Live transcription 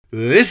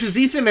This is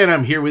Ethan, and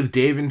I'm here with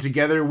Dave, and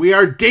together we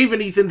are Dave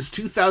and Ethan's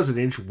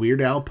 2000-inch Weird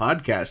Al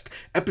podcast,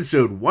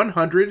 episode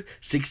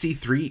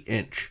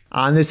 163-inch.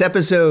 On this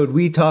episode,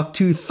 we talk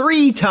to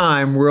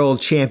three-time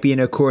world champion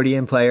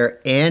accordion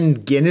player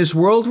and Guinness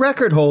World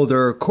Record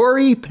holder,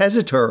 Corey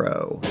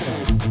Pezzaturo.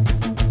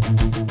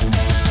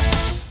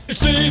 It's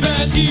Dave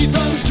and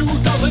Ethan's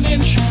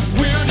 2000-inch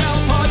Weird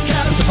Al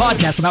podcast. It's a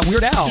podcast about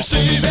Weird Al. It's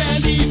Dave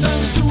and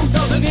Ethan's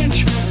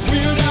 2000-inch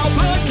Weird Al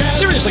podcast.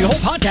 Seriously, the whole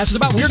podcast is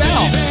about Weird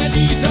Al. Dave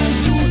and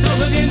Ethan's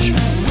 2000-inch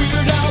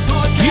Weird Al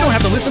podcast. You don't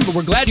have to listen, but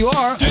we're glad you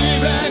are.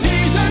 Dave and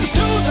Ethan's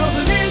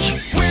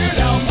 2000-inch Weird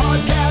Al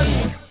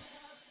podcast.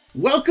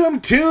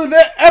 Welcome to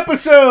the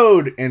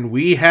episode, and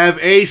we have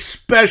a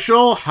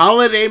special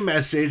holiday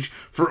message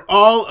for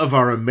all of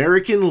our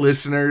American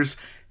listeners.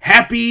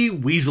 Happy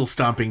Weasel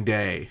Stomping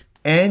Day.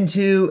 And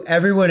to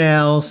everyone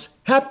else,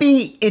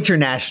 happy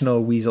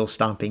International Weasel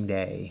Stomping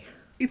Day.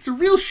 It's a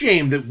real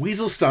shame that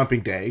Weasel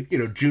Stomping Day,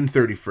 June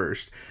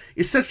 31st,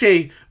 is such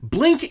a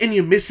blink and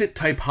you miss it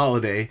type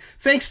holiday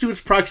thanks to its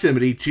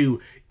proximity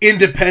to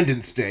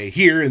Independence Day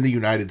here in the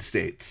United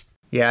States.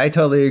 Yeah, I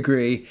totally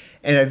agree.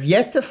 And I've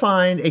yet to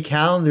find a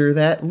calendar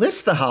that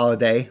lists the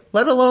holiday,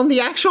 let alone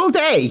the actual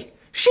day.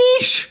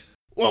 Sheesh!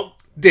 Well,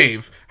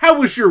 Dave,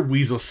 how was your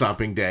Weasel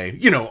Stomping Day?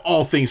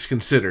 All things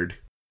considered.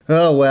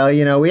 Oh, well,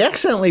 we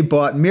accidentally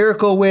bought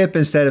Miracle Whip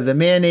instead of the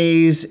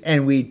mayonnaise,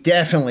 and we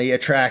definitely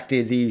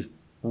attracted the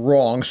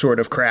wrong sort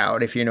of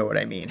crowd, if you know what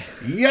I mean.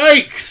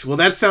 Yikes! Well,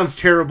 that sounds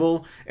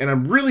terrible, and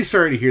I'm really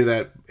sorry to hear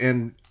that.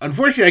 And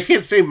unfortunately, I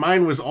can't say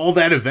mine was all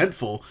that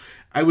eventful.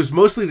 I was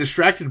mostly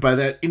distracted by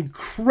that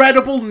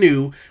incredible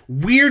new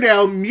Weird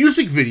Al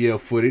music video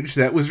footage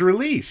that was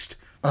released.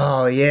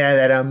 Oh, yeah,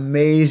 that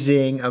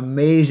amazing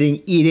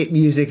Eat It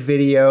music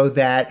video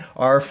that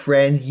our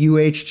friend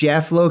UH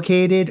Jeff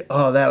located.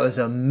 Oh, that was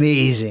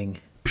amazing.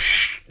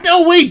 Psh,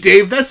 no way,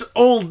 Dave, that's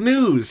old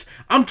news.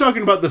 I'm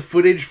talking about the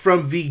footage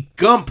from the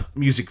Gump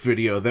music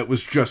video that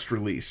was just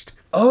released.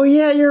 Oh,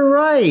 yeah, you're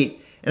right.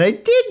 And I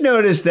did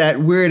notice that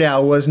Weird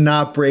Al was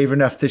not brave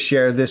enough to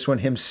share this one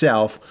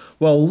himself.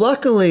 Well,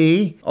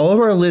 luckily, all of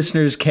our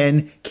listeners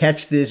can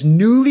catch this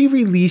newly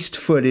released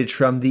footage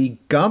from the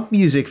Gump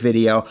music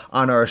video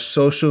on our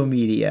social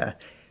media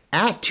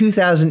at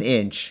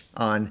 2000inch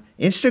on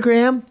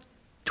Instagram,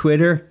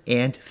 Twitter,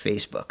 and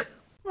Facebook.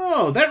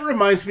 Oh, that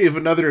reminds me of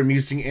another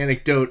amusing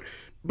anecdote.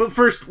 But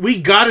first,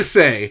 we gotta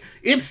say,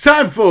 it's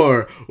time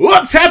for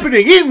What's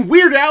Happening in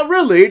Weird Al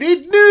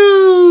Related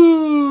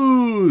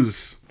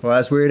News! Well,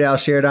 as Weird Al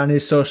shared on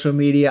his social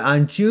media,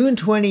 on June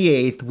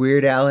 28th,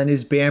 Weird Al and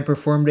his band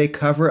performed a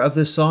cover of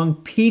the song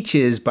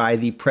Peaches by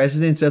the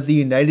Presidents of the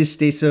United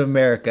States of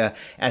America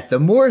at the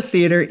Moore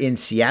Theater in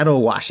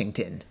Seattle,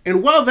 Washington.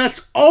 And while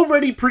that's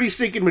already pretty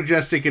stinking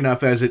majestic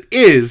enough as it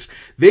is,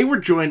 they were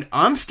joined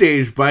on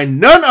stage by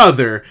none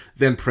other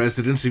than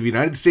Presidents of the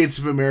United States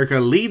of America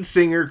lead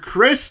singer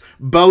Chris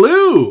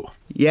Ballew.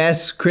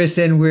 Yes, Chris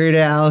and Weird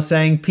Al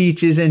sang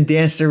Peaches and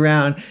danced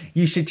around.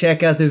 You should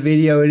check out the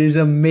video. It is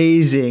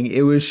amazing.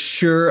 It was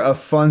sure a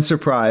fun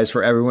surprise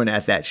for everyone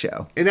at that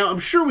show. And now I'm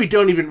sure we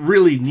don't even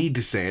really need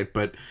to say it,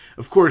 but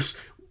of course,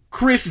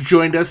 Chris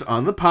joined us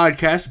on the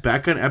podcast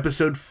back on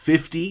episode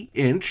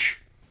 50-inch.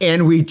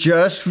 And we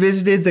just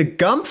visited the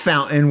Gump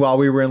Fountain while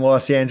we were in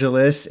Los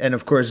Angeles. And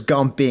of course,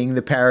 Gump being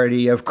the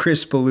parody of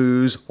Chris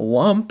Ballew's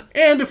Lump.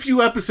 And a few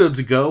episodes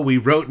ago, we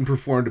wrote and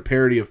performed a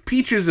parody of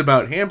Peaches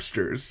about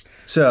hamsters.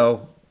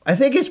 So I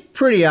think it's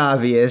pretty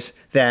obvious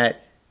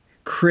that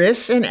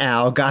Chris and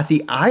Al got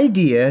the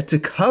idea to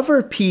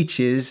cover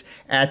Peaches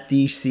at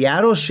the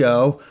Seattle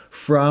show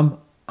from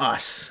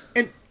us.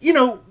 And,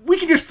 we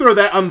can just throw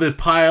that on the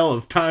pile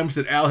of times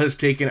that Al has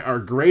taken our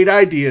great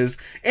ideas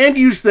and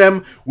used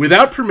them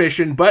without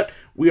permission, but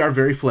we are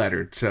very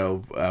flattered,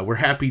 so we're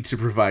happy to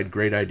provide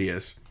great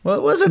ideas. Well,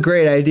 it was a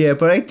great idea,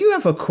 but I do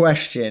have a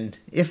question.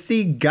 If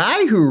the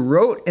guy who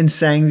wrote and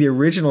sang the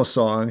original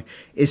song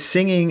is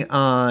singing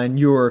on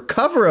your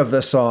cover of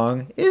the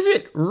song, is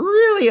it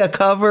really a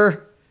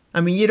cover? I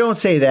mean, you don't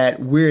say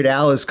that Weird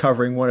Al is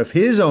covering one of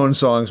his own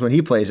songs when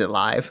he plays it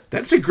live.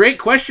 That's a great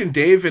question,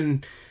 Dave,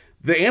 and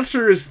the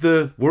answer is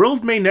the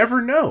world may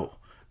never know.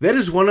 That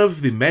is one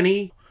of the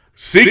many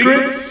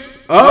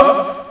secrets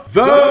of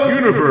the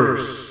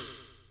universe.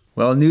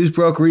 Well, news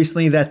broke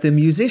recently that the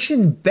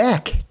musician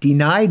Beck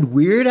denied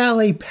Weird Al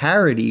a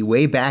parody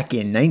way back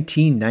in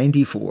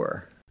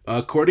 1994.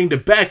 According to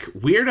Beck,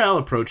 Weird Al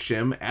approached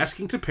him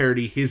asking to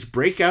parody his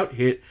breakout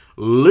hit,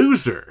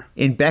 Loser.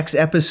 In Beck's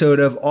episode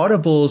of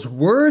Audible's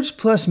Words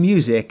Plus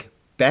Music,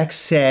 Beck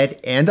said,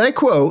 and I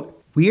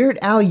quote, Weird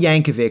Al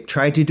Yankovic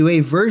tried to do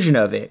a version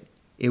of it.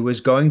 It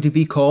was going to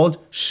be called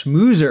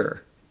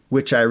Schmoozer,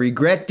 which I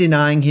regret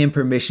denying him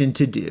permission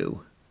to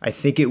do. I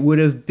think it would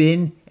have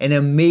been an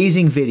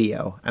amazing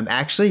video. I'm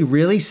actually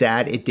really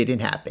sad it didn't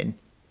happen.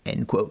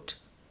 End quote.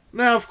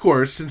 Now, of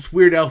course, since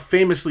Weird Al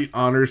famously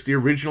honors the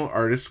original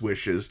artist's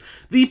wishes,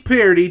 the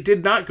parody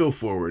did not go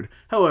forward.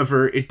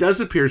 However, it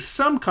does appear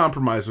some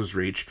compromise was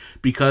reached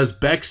because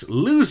Beck's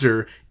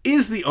Loser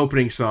is the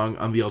opening song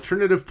on the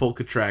alternative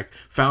polka track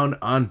found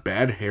on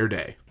Bad Hair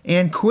Day.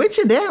 And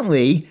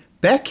coincidentally,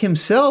 Beck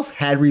himself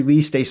had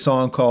released a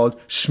song called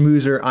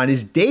Schmoozer on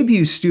his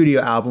debut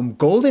studio album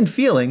Golden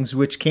Feelings,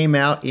 which came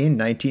out in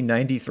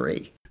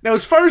 1993. Now,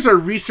 as far as our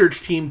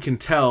research team can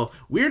tell,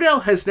 Weird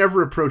Al has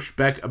never approached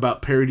Beck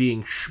about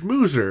parodying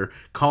Schmoozer,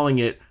 calling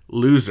it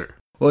Loser.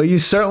 Well, you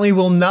certainly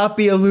will not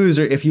be a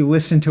loser if you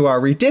listen to our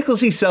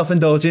ridiculously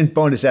self-indulgent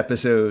bonus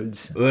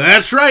episodes.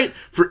 That's right!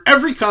 For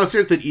every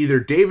concert that either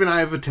Dave and I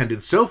have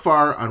attended so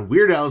far on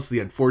Weird Al's The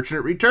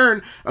Unfortunate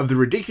Return of the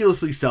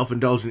Ridiculously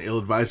Self-Indulgent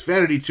Ill-Advised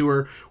Vanity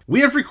Tour,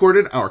 we have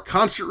recorded our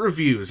concert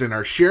reviews and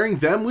are sharing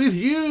them with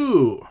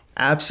you!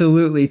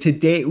 Absolutely. To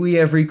date, we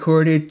have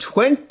recorded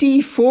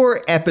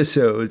 24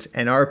 episodes,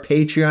 and our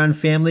Patreon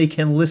family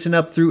can listen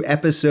up through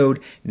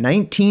episode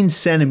 19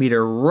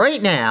 centimeter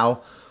right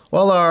now,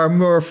 while our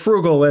more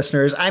frugal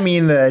listeners, I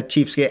mean the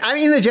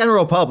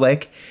general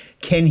public,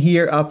 can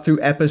hear up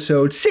through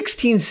episode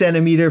 16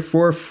 centimeter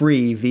for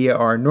free via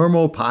our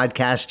normal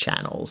podcast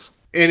channels.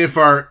 And if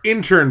our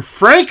intern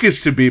Frank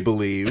is to be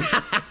believed,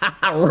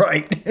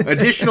 right.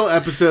 additional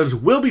episodes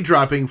will be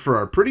dropping for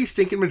our Pretty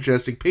Stinkin'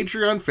 Majestic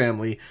Patreon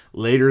family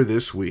later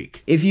this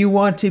week. If you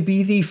want to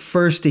be the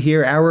first to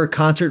hear our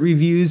concert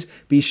reviews,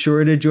 be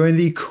sure to join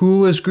the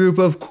coolest group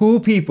of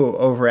cool people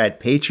over at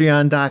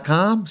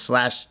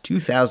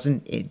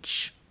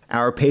patreon.com/2000inch.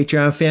 Our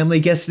Patreon family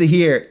gets to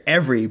hear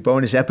every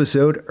bonus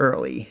episode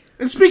early.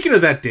 And speaking of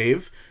that,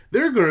 Dave,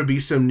 there are going to be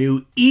some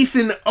new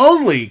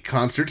Ethan-only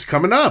concerts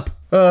coming up.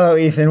 Oh,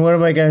 Ethan, what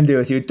am I going to do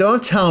with you?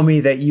 Don't tell me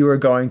that you are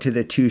going to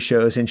the 2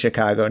 shows in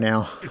Chicago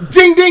now.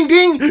 Ding, ding,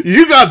 ding!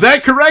 You got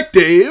that correct,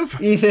 Dave!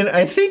 Ethan,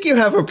 I think you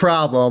have a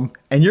problem,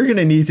 and you're going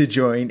to need to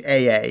join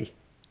AA.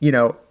 You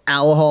know,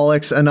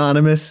 Alcoholics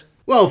Anonymous.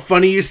 Well,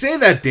 funny you say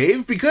that,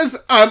 Dave, because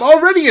I'm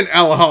already in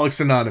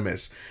Alcoholics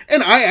Anonymous.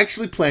 And I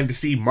actually plan to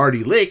see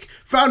Marty Lake,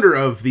 founder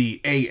of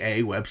the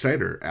AA website,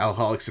 or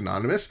Alcoholics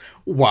Anonymous,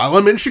 while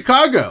I'm in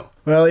Chicago.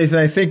 Well, Ethan,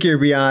 I think you're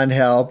beyond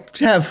help.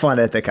 Have fun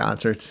at the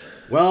concerts.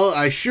 Well,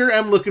 I sure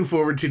am looking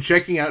forward to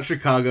checking out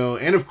Chicago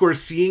and, of course,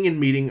 seeing and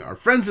meeting our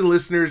friends and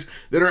listeners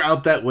that are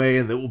out that way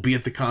and that will be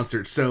at the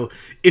concert. So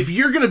if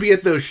you're going to be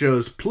at those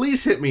shows,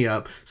 please hit me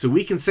up so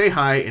we can say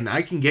hi and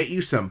I can get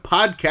you some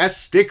podcast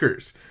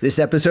stickers. This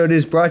episode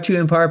is brought to you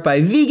in part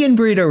by Vegan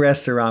Burrito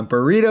Restaurant,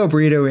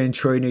 Burrito in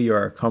Troy, New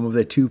York, home of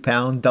the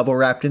 2-pound double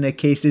wrapped in a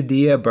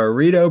quesadilla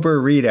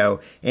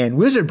Burrito, and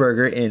Wizard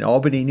Burger in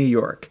Albany, New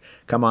York.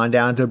 Come on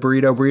down to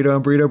Burrito and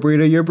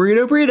Burrito your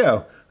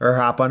Burrito, or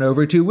hop on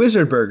over to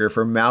Wizard Burger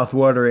for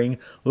mouth-watering,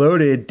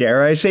 loaded,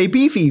 dare I say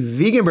beefy,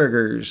 vegan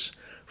burgers.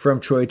 From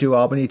Troy to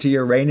Albany to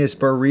Uranus,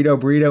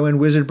 Burrito and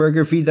Wizard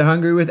Burger feed the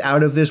hungry with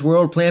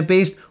out-of-this-world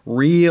plant-based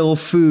real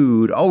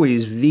food,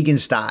 always vegan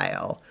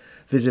style.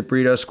 Visit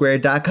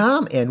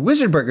burritosquared.com and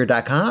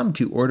wizardburger.com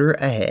to order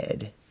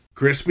ahead.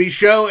 Crispy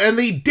Show and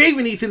the Dave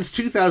and Ethan's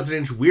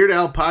 2000-inch Weird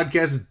Al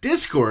podcast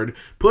Discord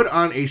put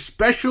on a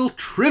special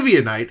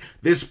trivia night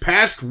this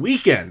past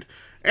weekend.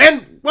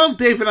 And, well,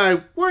 Dave and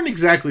I weren't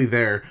exactly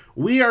there.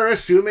 We are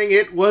assuming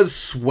it was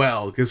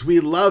swell, because we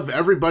love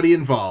everybody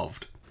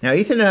involved. Now,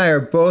 Ethan and I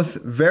are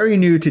both very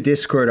new to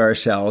Discord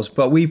ourselves,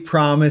 but we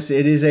promise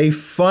it is a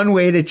fun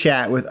way to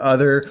chat with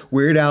other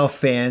Weird Al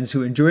fans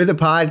who enjoy the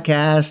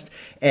podcast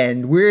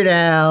and Weird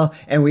Al,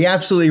 and we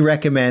absolutely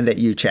recommend that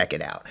you check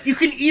it out. You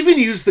can even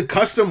use the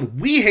custom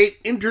We Hate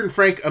Intern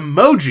Frank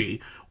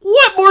emoji.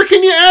 What more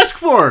can you ask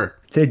for?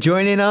 To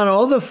join in on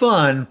all the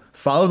fun,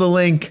 follow the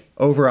link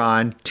over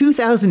on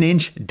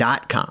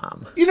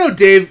 2000inch.com. You know,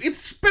 Dave,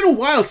 it's been a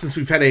while since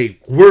we've had a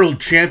world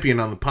champion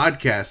on the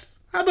podcast.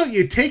 How about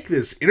you take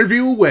this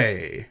interview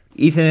away?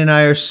 Ethan and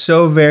I are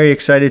so very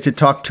excited to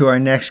talk to our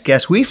next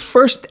guest. We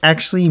first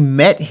actually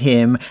met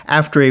him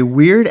after a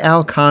Weird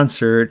Al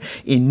concert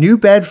in New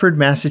Bedford,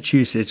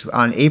 Massachusetts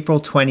on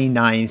April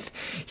 29th.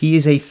 He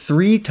is a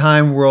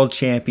 3-time world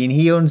champion.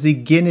 He owns the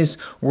Guinness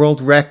World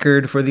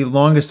Record for the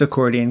longest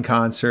accordion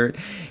concert.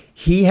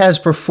 He has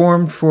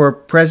performed for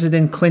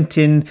President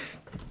Clinton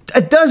a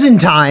dozen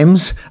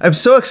times. I'm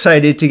so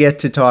excited to get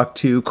to talk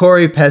to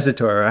Corey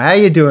Pezzatore. How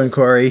you doing,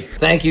 Corey?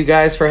 Thank you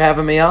guys for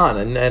having me on.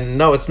 And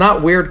no, it's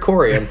not Weird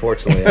Corey,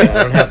 unfortunately.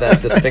 I don't have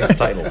that distinct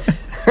title.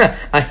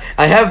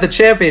 I have the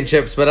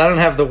championships, but I don't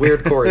have the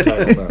Weird Corey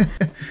title, though.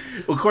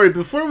 Well, Corey,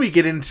 before we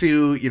get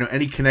into,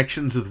 any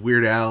connections with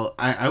Weird Al,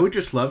 I would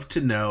just love to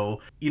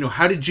know,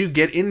 how did you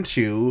get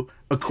into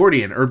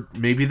accordion? Or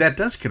maybe that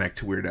does connect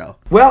to Weird Al.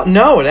 Well,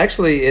 no,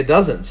 it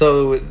doesn't.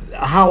 So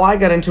how I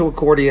got into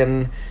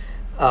accordion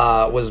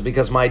was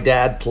because my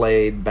dad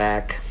played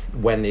back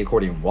when the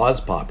accordion was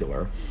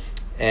popular.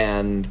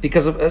 And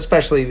because of,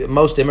 especially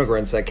most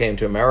immigrants that came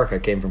to America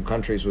came from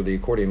countries where the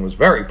accordion was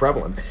very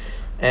prevalent.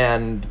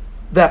 And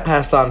that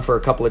passed on for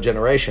a couple of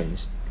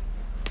generations.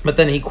 But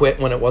then he quit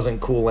when it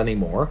wasn't cool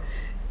anymore.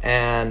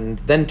 And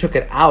then took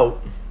it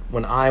out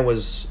when I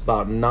was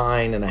about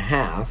 9 and a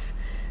half.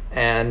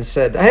 and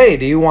said, "Hey,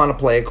 do you want to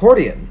play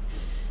accordion?"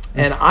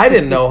 And I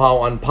didn't know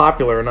how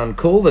unpopular and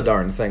uncool the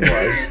darn thing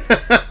was.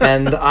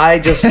 And I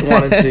just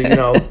wanted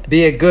to,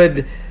 be a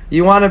good...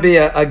 You want to be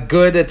a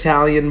good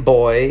Italian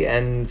boy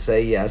and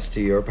say yes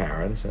to your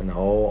parents. And,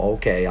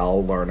 okay,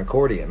 I'll learn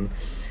accordion.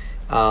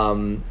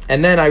 And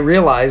then I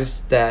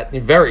realized that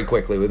very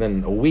quickly,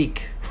 within a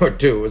week or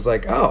two, it was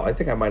like, I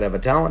think I might have a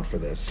talent for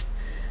this.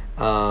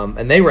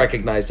 And they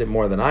recognized it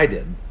more than I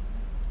did.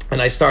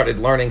 And I started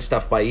learning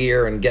stuff by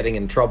ear and getting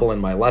in trouble in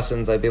my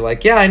lessons. I'd be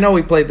like, yeah, I know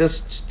we played this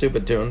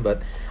stupid tune,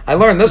 but I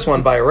learned this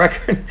one by a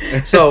record.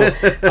 So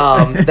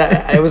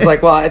I was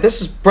like, well, this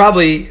is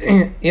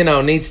probably,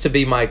 needs to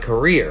be my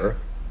career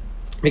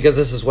because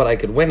this is what I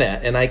could win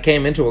at. And I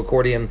came into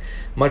accordion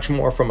much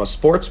more from a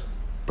sports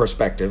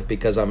perspective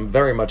because I'm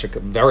very much a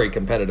very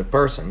competitive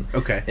person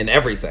in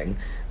everything.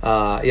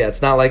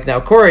 It's not like, now,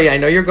 Corey, I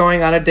know you're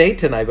going on a date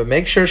tonight, but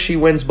make sure she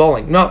wins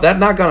bowling. No, that's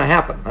not going to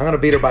happen. I'm going to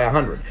beat her by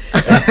 100.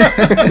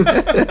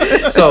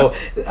 So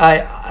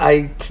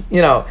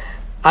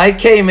I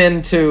came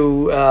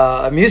into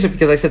music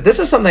because I said, this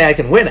is something I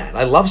can win at.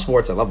 I love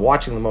sports. I love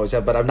watching them always,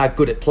 but I'm not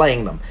good at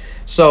playing them.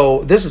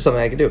 So this is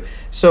something I can do.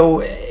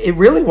 So it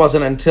really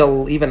wasn't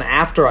until even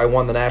after I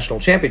won the national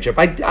championship.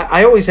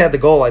 I always had the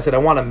goal. I said, I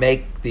want to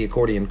make the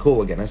accordion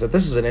cool again. I said,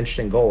 this is an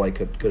interesting goal I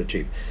could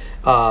achieve.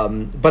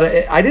 But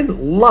I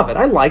didn't love it.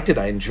 I liked it.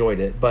 I enjoyed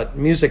it. But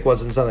music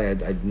wasn't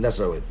something I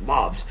necessarily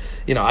loved.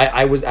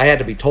 I had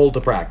to be told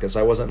to practice.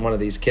 I wasn't one of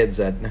these kids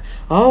that,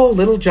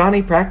 little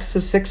Johnny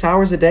practices 6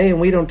 hours a day and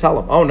we don't tell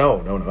him. Oh,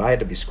 no. I had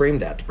to be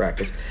screamed at to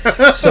practice.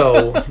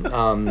 So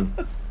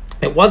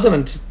it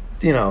wasn't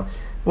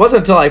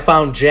until I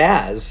found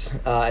jazz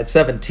at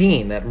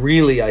 17 that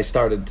really I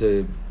started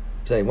to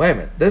say, wait a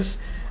minute,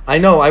 I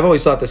know I've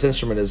always thought this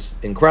instrument is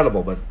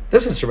incredible, but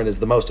this instrument is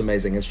the most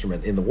amazing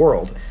instrument in the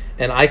world.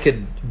 And I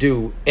could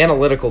do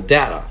analytical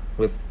data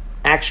with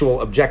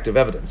actual objective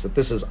evidence that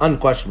this is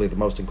unquestionably the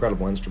most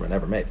incredible instrument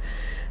ever made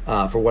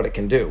for what it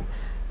can do.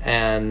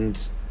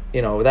 And,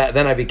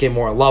 then I became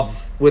more in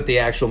love with the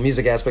actual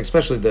music aspect,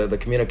 especially the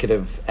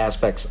communicative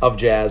aspects of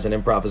jazz and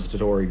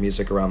improvisatory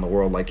music around the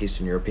world, like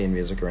Eastern European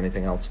music or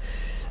anything else.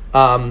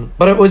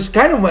 But it was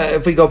kind of,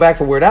 if we go back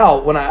for Weird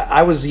Al, when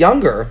I was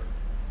younger,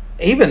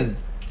 even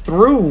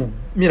through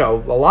a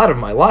lot of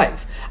my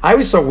life, I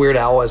always saw Weird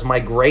Al as my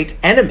great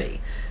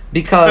enemy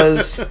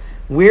because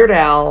Weird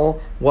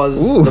Al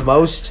was the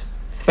most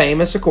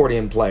famous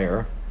accordion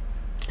player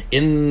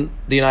in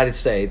the United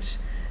States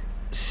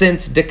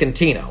since Dick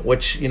Contino,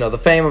 which the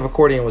fame of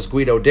accordion was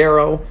Guido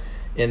Darrow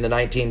in the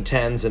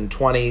 1910s and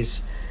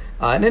 20s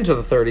and into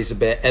the 30s a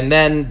bit, and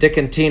then Dick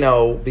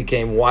Contino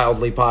became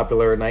wildly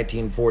popular in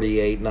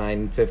 1948,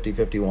 9, 50,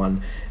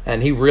 51,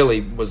 and he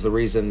really was the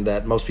reason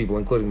that most people,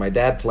 including my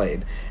dad,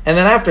 played. And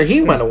then after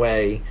he went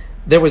away,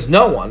 there was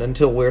no one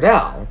until Weird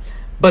Al.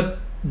 But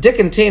Dick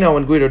Contino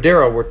and Guido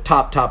Darrow were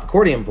top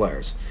accordion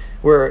players.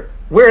 Where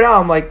Weird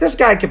Al, I'm like, this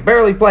guy can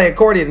barely play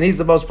accordion, and he's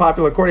the most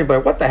popular accordion player.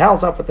 What the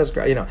hell's up with this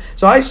guy?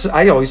 So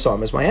I always saw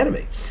him as my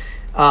enemy.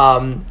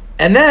 And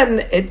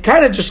then it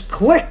kind of just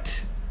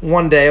clicked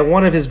one day on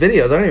one of his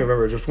videos. I don't even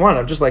remember, just one.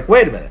 I'm just like,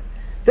 wait a minute.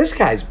 This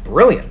guy's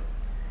brilliant.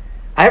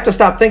 I have to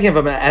stop thinking of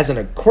him as an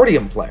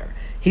accordion player.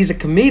 He's a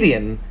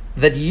comedian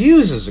that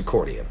uses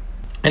accordion.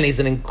 And he's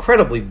an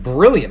incredibly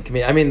brilliant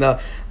comedian. I mean,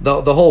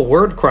 the whole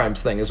Word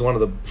Crimes thing is one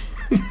of the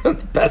the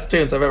best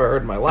tunes I've ever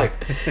heard in my life.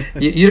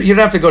 You don't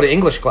have to go to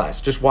English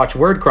class. Just watch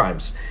Word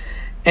Crimes.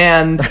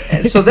 And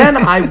so then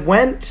I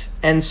went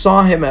and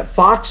saw him at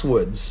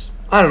Foxwoods,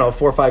 I don't know,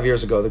 4 or 5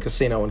 years ago, the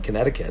casino in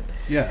Connecticut.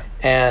 Yeah.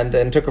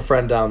 And took a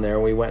friend down there,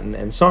 and we went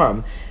and saw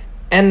him.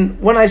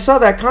 And when I saw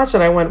that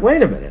concert, I went,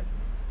 wait a minute.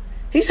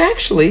 He's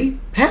actually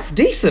half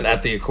decent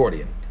at the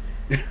accordion.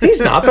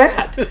 He's not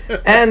bad.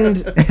 And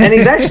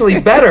he's actually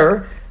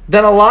better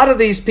than a lot of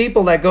these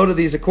people that go to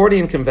these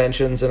accordion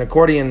conventions and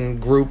accordion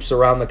groups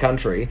around the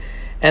country,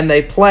 and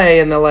they play,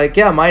 and they're like,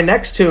 yeah, my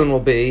next tune will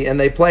be, and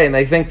they play, and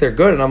they think they're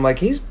good, and I'm like,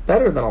 he's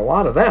better than a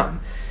lot of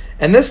them.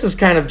 And this is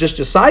kind of just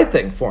a side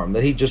thing for him,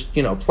 that he just,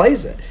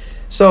 plays it.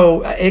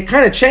 So it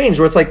kind of changed,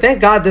 where it's like,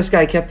 thank God this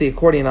guy kept the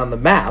accordion on the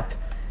map,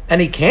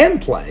 and he can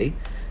play,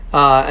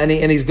 and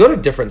he's good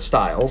at different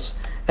styles.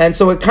 And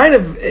so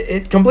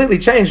it completely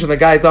changed from the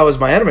guy I thought was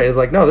my enemy. It's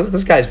like, no,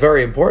 this guy's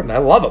very important. I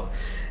love him.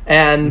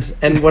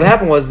 And what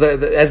happened was,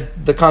 as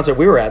the concert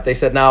we were at, they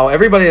said, now,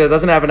 everybody that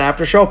doesn't have an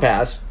after-show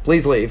pass,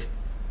 please leave.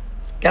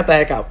 Get the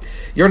heck out.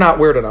 You're not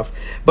weird enough.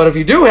 But if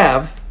you do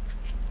have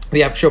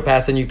the after-show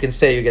pass, and you can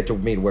stay, you get to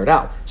meet Weird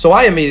Al. So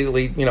I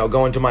immediately,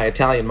 go into my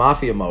Italian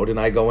mafia mode, and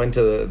I go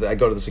to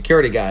the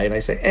security guy, and I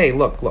say, hey,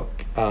 look,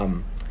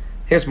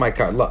 here's my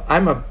card. Look,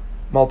 I'm a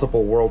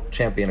multiple world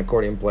champion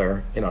accordion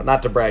player.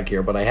 Not to brag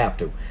here, but I have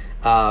to.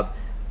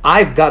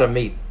 I've got to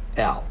meet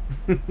Al.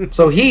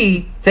 So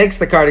he takes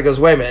the card, he goes,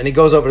 wait a minute, and he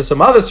goes over to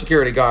some other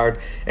security guard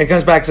and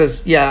comes back and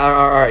says, yeah,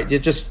 all right, you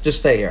just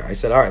stay here. I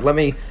said, all right, let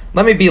me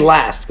be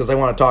last, because I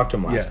want to talk to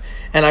him last. Yeah.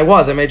 And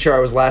I made sure I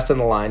was last in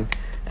the line.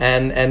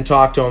 and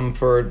talked to him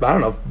for, I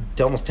don't know,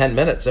 almost 10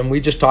 minutes. And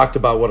we just talked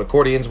about what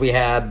accordions we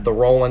had, the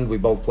Roland. We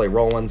both play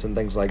Rolands and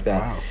things like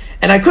that. Wow.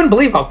 And I couldn't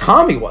believe how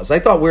calm he was. I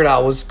thought Weird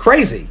Al was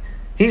crazy.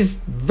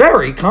 He's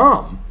very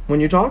calm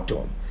when you talk to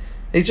him.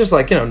 He's just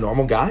like,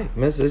 normal guy.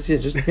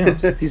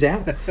 He's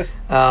Al.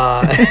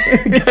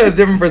 Got a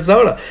different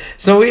persona.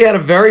 So we had a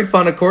very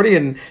fun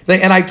accordion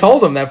thing. And I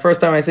told him that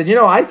first time, I said,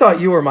 I thought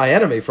you were my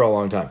enemy for a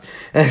long time.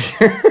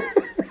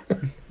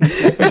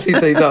 Which he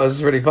thought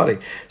was pretty funny.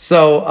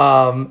 So,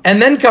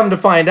 and then come to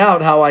find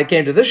out how I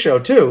came to this show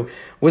too,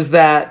 was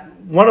that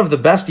one of the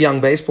best young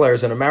bass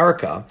players in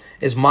America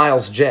is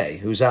Miles J,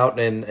 who's out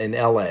in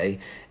LA.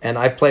 And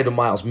I've played with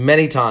Miles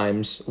many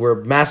times. We're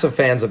massive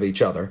fans of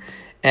each other.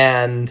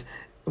 And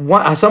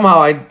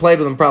somehow I played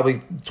with him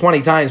probably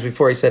 20 times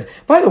before he said,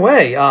 by the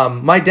way,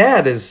 my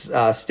dad is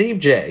Steve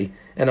J.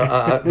 And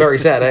very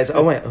sad. I said,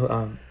 oh, wait,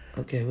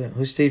 okay,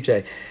 who's Steve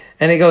J?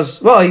 And he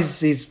goes, well,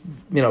 he's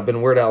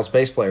been Weird Al's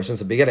bass player since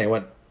the beginning. I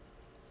went,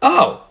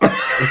 oh,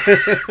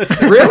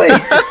 really?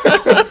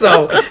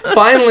 So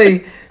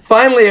finally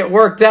it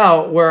worked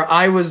out where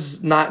I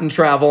was not in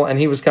travel and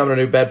he was coming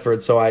to New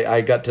Bedford. So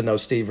I got to know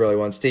Steve really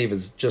well. And Steve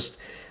is just,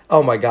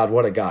 oh my God,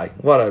 what a guy.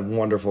 What a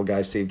wonderful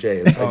guy Steve J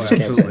is. I just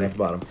can't say enough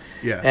about him.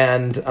 Yeah.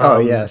 And,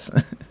 yes.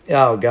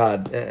 oh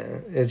God.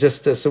 It's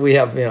just, so we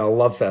have, a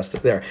love fest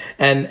there.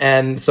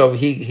 And so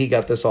he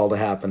got this all to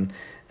happen.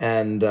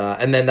 And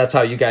then that's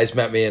how you guys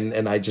met me,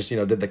 and I just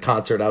did the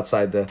concert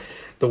outside the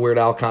Weird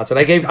Al concert.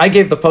 I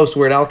gave the post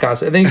Weird Al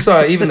concert, and then you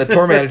saw even the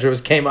tour manager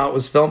was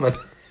filming.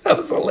 That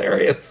was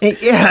hilarious.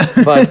 Yeah,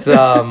 but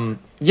so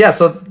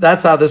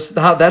that's how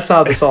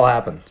this all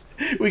happened.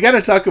 We got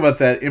to talk about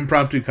that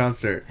impromptu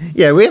concert.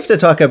 Yeah, we have to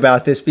talk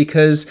about this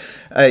because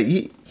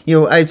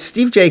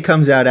Steve J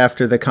comes out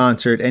after the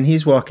concert and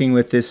he's walking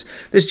with this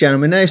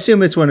gentleman. I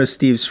assume it's one of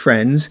Steve's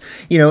friends,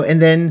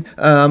 and then,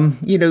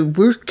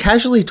 we're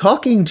casually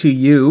talking to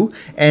you.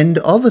 And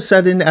all of a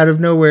sudden, out of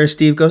nowhere,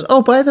 Steve goes,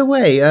 oh, by the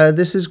way,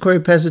 this is Corey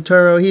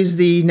Pezzatoro. He's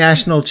the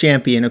national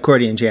champion,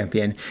 accordion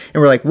champion.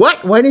 And we're like,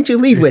 what? Why didn't you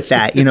lead with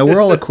that? We're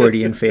all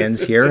accordion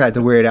fans here at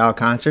the Weird Al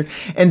concert.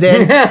 And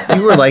then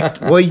you were like,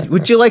 well,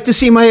 would you like to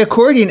see my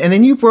accordion? And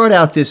then you brought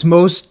out this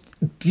most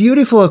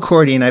beautiful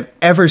accordion I've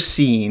ever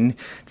seen.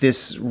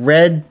 This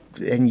red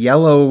and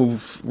yellow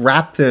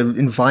wrapped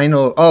in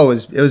vinyl. Oh,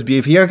 it was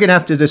beautiful. You're going to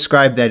have to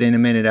describe that in a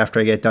minute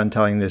after I get done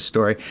telling this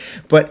story.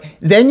 But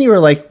then you were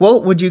like,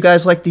 well, would you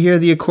guys like to hear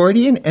the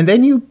accordion? And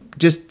then you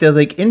just did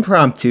like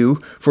impromptu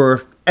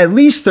for at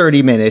least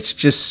 30 minutes,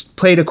 just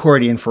played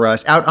accordion for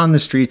us out on the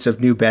streets of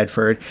New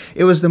Bedford.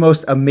 It was the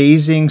most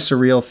amazing,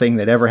 surreal thing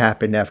that ever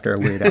happened after a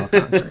Weird Al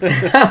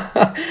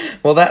concert.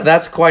 Well,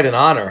 that's quite an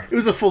honor. It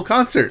was a full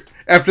concert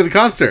after the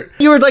concert.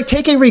 You were like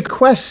taking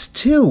requests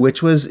too,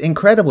 which was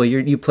incredible.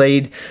 You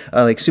played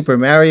like Super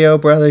Mario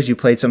Brothers. You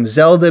played some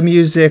Zelda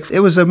music.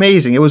 It was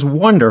amazing. It was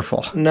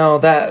wonderful. No,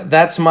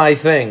 that's my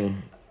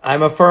thing.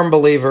 I'm a firm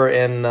believer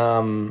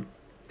in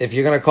if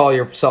you're going to call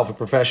yourself a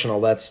professional,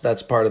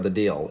 that's part of the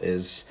deal.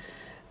 Is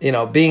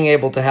being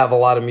able to have a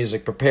lot of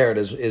music prepared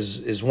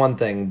is one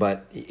thing,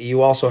 but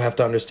you also have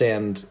to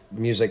understand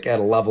music at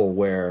a level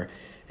where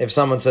if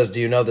someone says, "Do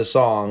you know the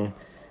song?"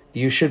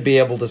 you should be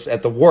able to,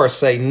 at the worst,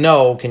 say,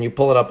 no, can you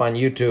pull it up on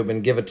YouTube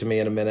and give it to me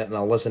in a minute and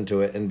I'll listen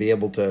to it and be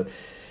able to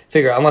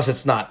figure out, unless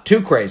it's not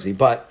too crazy.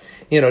 But,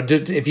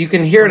 if you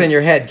can hear it in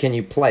your head, can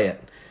you play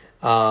it?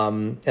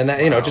 And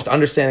that, just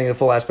understanding the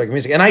full aspect of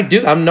music. And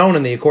I'm known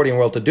in the accordion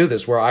world to do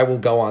this, where I will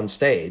go on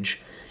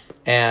stage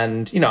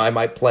and, I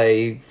might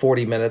play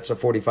 40 minutes or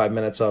 45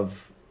 minutes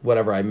of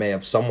whatever I may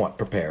have somewhat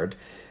prepared,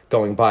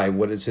 going by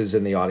what is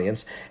in the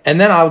audience. And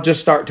then I'll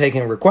just start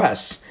taking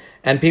requests.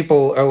 And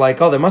people are like,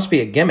 oh, there must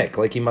be a gimmick.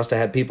 Like, he must have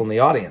had people in the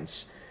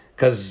audience.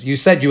 Because you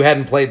said you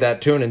hadn't played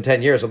that tune in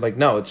 10 years. I'm like,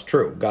 no, it's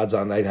true. God's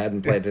on Night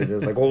hadn't played it.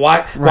 It's like, well,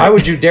 why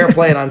would you dare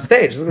play it on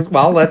stage?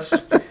 Well,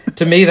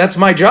 to me, that's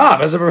my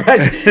job as a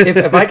professional.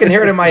 If I can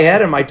hear it in my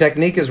head and my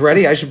technique is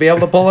ready, I should be able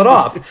to pull it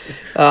off.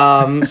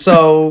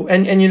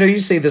 You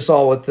see this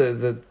all with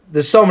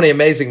there's so many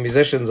amazing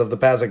musicians of the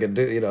past that can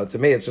do, to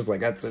me, it's just like,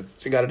 that's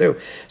what you got to do.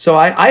 So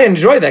I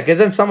enjoy that, because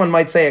then someone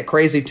might say a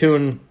crazy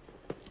tune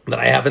that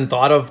I haven't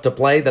thought of to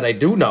play, that I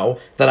do know,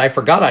 that I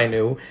forgot I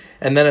knew.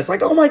 And then it's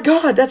like, oh my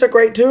God, that's a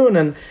great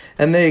tune.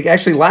 And they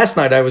actually, last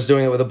night I was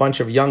doing it with a bunch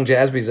of young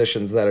jazz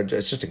musicians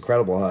it's just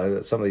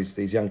incredible, some of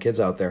these young kids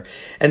out there.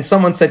 And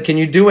someone said, can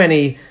you do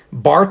any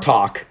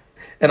Bartok?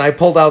 And I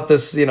pulled out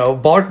this,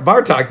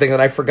 Bartok thing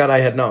that I forgot I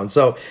had known.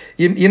 So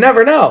you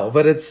never know,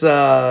 but it's,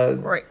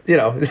 right.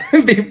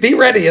 Be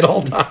ready at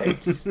all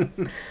times.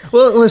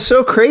 Well, it was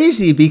so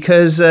crazy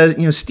because,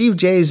 Steve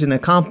J is an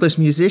accomplished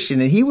musician,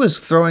 and he was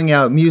throwing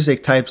out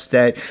music types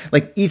that,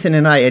 like, Ethan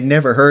and I had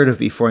never heard of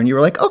before. And you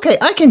were like, okay,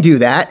 I can do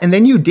that. And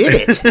then you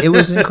did it. It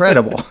was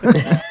incredible.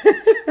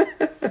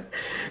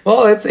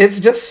 Well, it's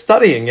just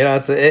studying,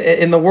 it's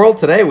in the world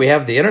today, we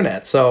have the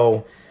internet.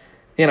 So,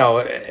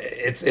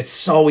 it's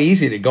so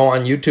easy to go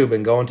on YouTube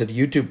and go into the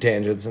YouTube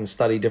tangents and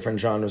study different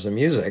genres of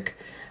music,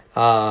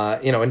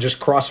 and just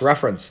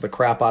cross-reference the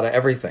crap out of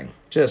everything.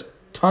 Just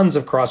tons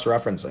of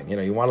cross-referencing.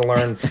 You want to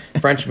learn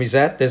French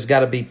musette, there's got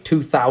to be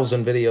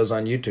 2,000 videos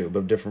on YouTube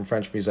of different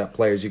French musette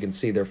players. You can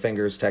see their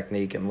fingers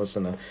technique and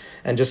listen to,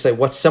 and just say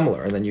what's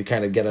similar, and then you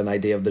kind of get an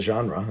idea of the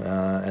genre,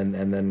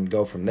 and then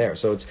go from there.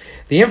 So it's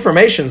the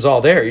information's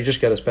all there. You just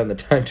got to spend the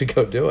time to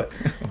go do it.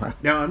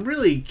 Now, I'm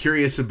really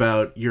curious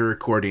about your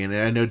accordion,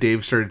 and I know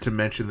Dave started to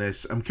mention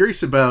this. I'm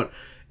curious about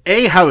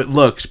A, how it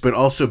looks, but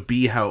also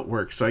B, how it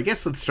works. So I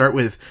guess let's start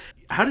with,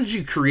 how did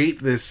you create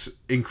this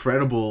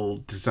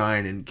incredible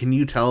design? And can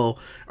you tell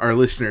our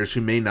listeners who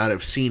may not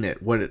have seen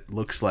it what it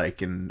looks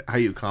like and how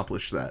you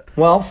accomplished that?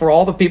 Well, for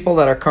all the people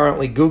that are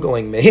currently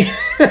Googling me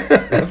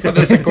for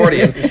this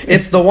accordion,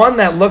 it's the one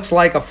that looks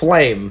like a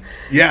flame.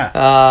 Yeah.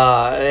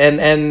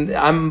 And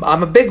I'm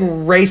a big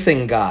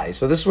racing guy,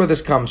 so this is where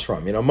this comes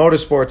from.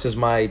 Motorsports is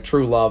my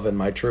true love and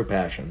my true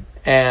passion.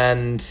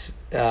 And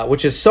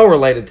which is so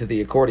related to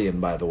the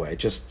accordion, by the way,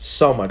 just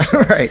so much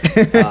so. Right.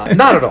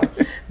 Not at all.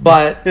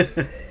 But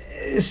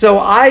so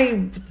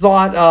I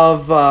thought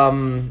of,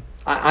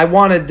 I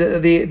wanted,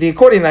 the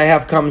accordion that I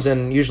have comes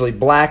in usually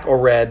black or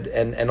red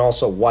and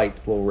also white.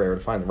 It's a little rare to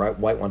find the right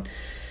white one.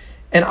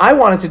 And I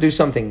wanted to do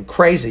something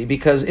crazy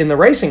because in the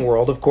racing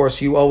world, of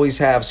course, you always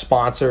have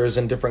sponsors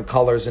and different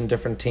colors and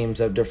different teams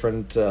have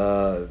different,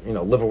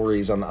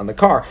 liveries on the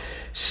car.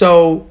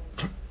 So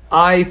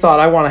I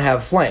thought I want to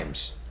have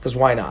flames. Because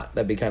why not?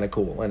 That'd be kind of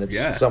cool, and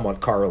it's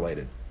somewhat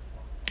car-related.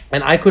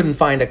 And I couldn't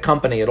find a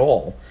company at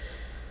all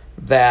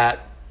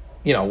that,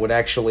 would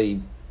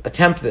actually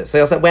attempt this. They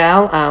all said,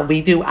 well,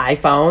 we do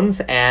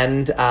iPhones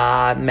and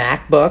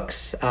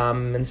MacBooks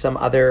and some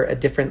other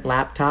different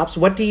laptops.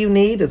 What do you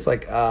need? It's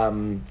like,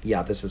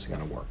 this isn't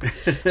going to work.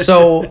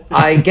 So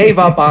I gave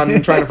up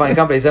on trying to find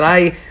companies, and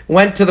I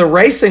went to the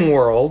racing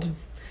world.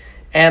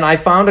 And I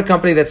found a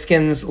company that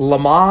skins Le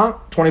Mans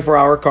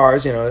 24-hour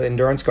cars,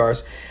 endurance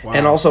cars,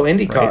 and also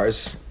Indy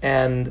cars.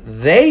 And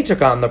they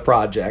took on the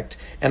project.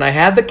 And I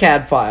had the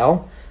CAD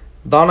file.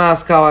 Don't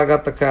ask how I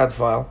got the CAD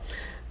file.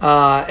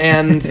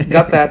 And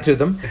got that to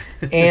them.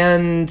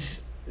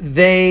 And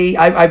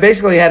I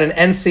basically had an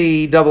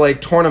NCAA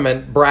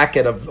tournament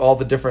bracket of all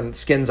the different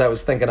skins I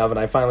was thinking of. And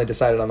I finally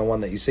decided on the one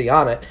that you see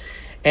on it.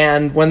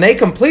 And when they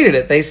completed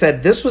it, they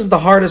said, this was the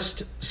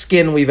hardest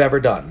skin we've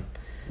ever done.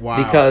 Wow.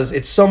 Because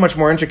it's so much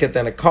more intricate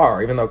than a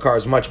car, even though a car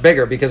is much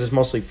bigger because it's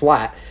mostly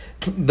flat.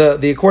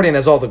 The accordion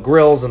has all the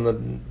grills and the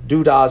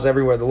doodahs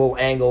everywhere, the little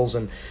angles,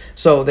 and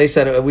so they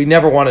said we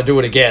never want to do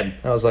it again.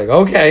 I was like,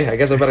 okay, I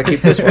guess I better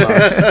keep this one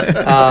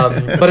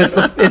on. But it's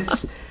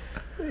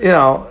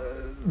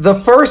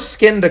the first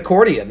skinned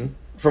accordion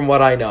from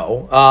what I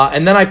know,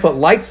 and then I put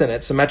lights in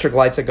it, symmetric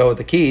lights that go with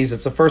the keys.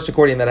 It's the first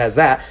accordion that has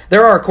that.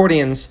 There are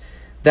accordions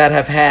that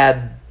have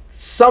had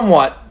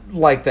somewhat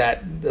like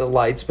that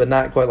lights, but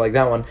not quite like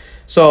that one.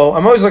 So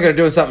I'm always looking at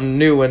doing something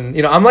new, and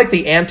I'm like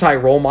the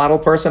anti-role model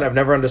person. I've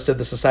never understood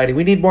the society.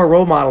 We need more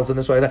role models in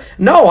this way.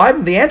 No,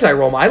 I'm the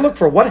anti-role model. I look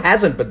for what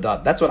hasn't been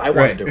done. That's what I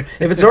want to do.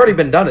 If it's already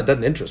been done, it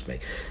doesn't interest me.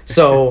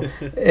 So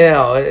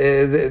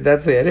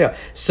that's the idea.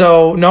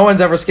 So no one's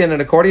ever skinned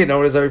an accordion. No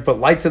one's ever put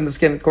lights in the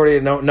skin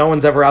accordion. No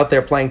one's ever out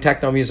there playing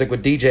techno music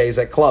with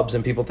DJs at clubs,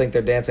 and people think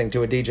they're dancing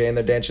to a DJ and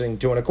they're dancing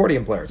to an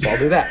accordion player. So I'll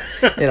do that.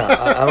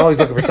 I'm always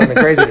looking for something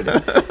crazy to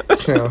do.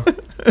 So.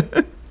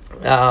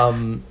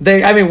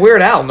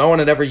 Weird Al, no one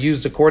had ever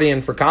used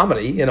accordion for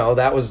comedy.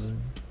 That was,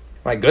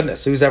 my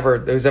goodness, who's ever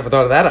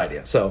thought of that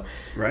idea? So,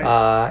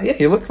 right.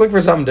 You look for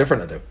something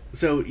different to do.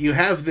 So you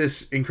have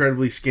this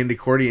incredibly skinned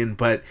accordion,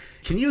 but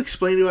can you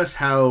explain to us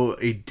how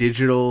a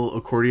digital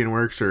accordion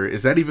works, or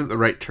is that even the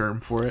right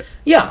term for it?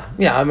 Yeah.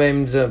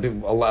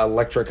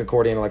 Electric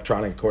accordion,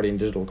 electronic accordion,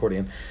 digital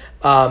accordion.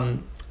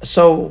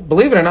 So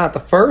believe it or not, the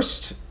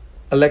first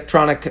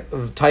electronic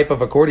type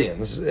of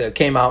accordions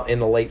came out in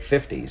the late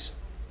 50s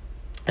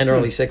and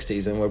early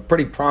 60s, and were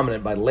pretty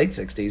prominent by the late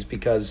 60s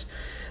because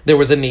there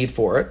was a need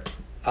for it.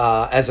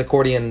 As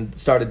accordion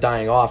started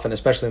dying off, and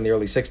especially in the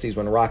early 60s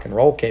when rock and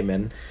roll came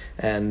in,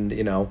 and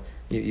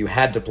you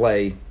had to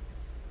play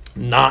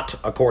not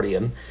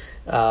accordion.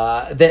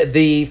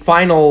 The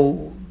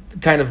final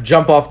kind of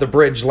jump off the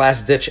bridge,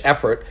 last ditch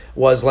effort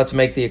was, let's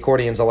make the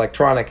accordions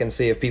electronic and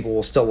see if people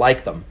will still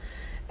like them.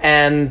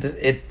 And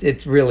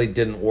it really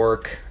didn't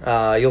work.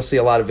 You'll see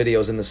a lot of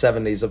videos in the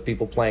 70s of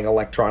people playing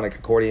electronic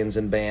accordions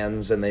in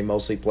bands, and they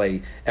mostly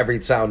play every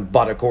sound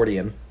but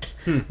accordion.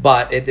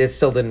 But it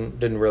still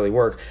didn't really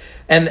work.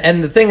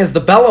 And the thing is, the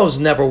bellows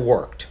never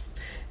worked.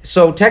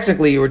 So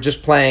technically, you were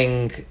just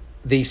playing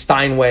the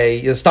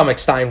Steinway, the stomach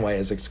Steinway,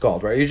 as it's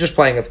called, right? You're just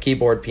playing a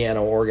keyboard,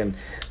 piano, organ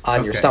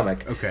on your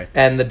stomach. Okay.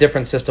 And the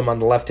different system on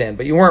the left hand.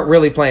 But you weren't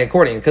really playing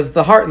accordion, because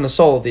the heart and the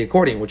soul of the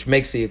accordion, which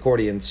makes the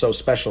accordion so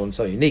special and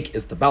so unique,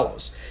 is the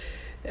bellows.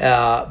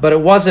 But it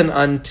wasn't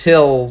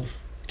until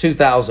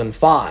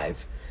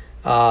 2005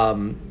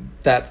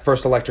 that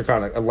first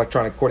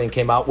electronic accordion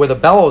came out, where the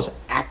bellows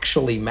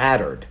actually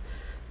mattered.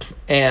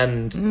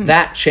 And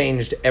that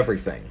changed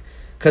everything.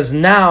 Because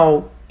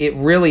now it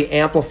really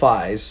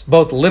amplifies,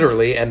 both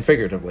literally and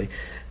figuratively,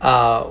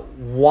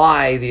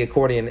 why the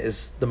accordion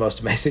is the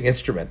most amazing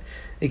instrument.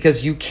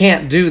 Because you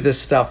can't do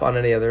this stuff on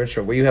any other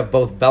instrument, where you have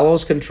both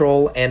bellows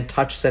control and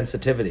touch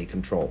sensitivity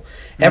control.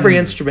 Every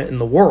instrument in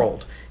the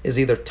world is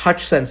either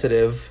touch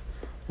sensitive,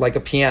 like a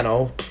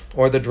piano,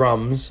 or the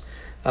drums,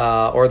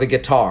 or the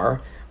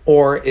guitar,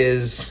 or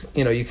is,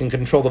 you can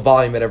control the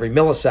volume at every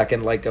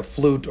millisecond, like a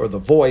flute or the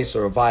voice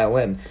or a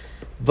violin.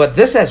 But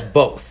this has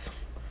both,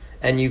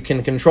 and you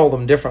can control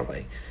them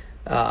differently.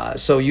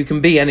 So you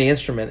can be any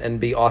instrument and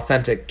be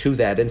authentic to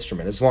that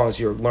instrument, as long as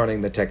you're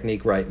learning the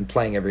technique right and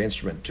playing every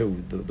instrument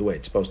to the way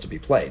it's supposed to be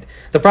played.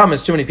 The problem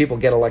is too many people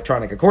get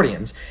electronic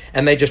accordions,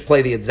 and they just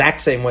play the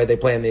exact same way they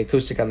play in the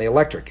acoustic on the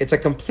electric. It's a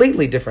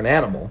completely different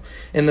animal,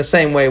 in the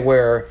same way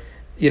where,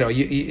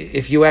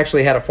 if you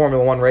actually had a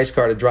Formula One race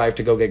car to drive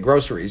to go get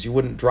groceries, you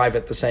wouldn't drive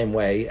it the same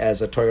way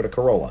as a Toyota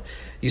Corolla.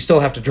 You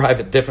still have to drive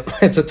it differently.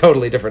 It's a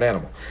totally different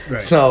animal.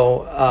 Right.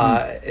 So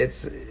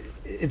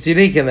it's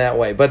unique in that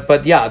way.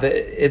 But yeah,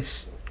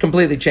 it's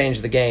completely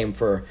changed the game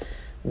for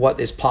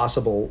what is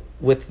possible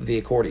with the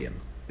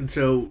accordion. And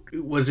so,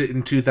 was it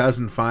in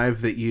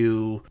 2005 that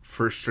you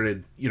first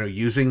started,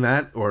 using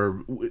that,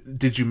 or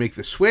did you make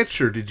the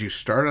switch, or did you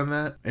start on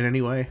that in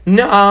any way?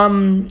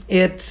 No,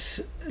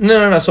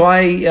 No. So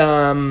I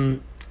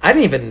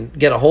didn't even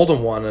get a hold of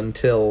one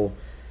until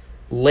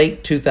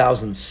late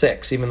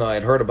 2006, even though I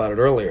had heard about it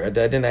earlier. I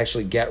didn't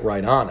actually get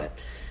right on it.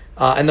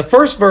 And the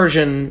first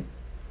version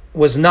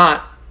was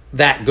not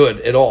that good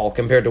at all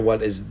compared to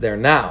what is there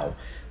now.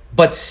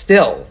 But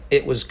still,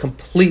 it was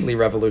completely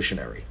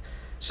revolutionary.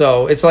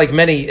 So it's like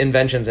many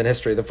inventions in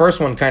history. The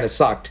first one kind of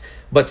sucked,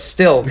 but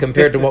still,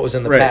 compared to what was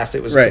in the past,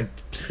 it was a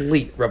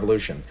complete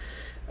revolution.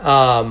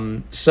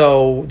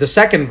 So the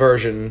second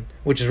version,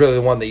 which is really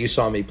the one that you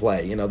saw me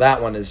play,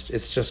 that one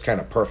it's just kind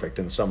of perfect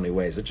in so many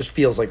ways. It just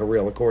feels like a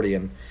real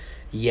accordion,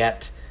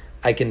 yet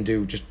I can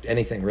do just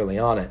anything really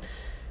on it.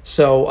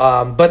 So,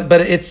 but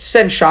it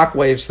sent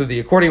shockwaves through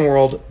the accordion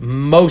world.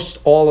 Most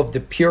all of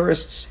the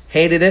purists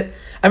hated it.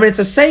 I mean, it's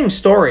the same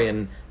story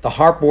in the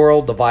harp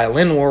world, the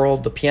violin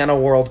world, the piano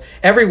world,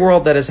 every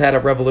world that has had a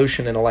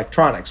revolution in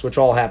electronics, which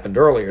all happened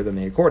earlier than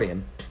the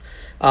accordion.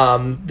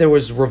 There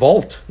was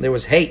revolt, there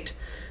was hate.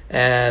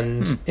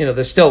 And,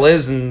 there still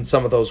is in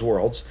some of those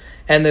worlds.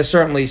 And there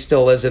certainly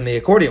still is in the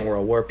accordion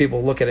world, where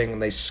people look at it and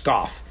they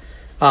scoff.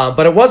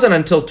 But it wasn't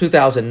until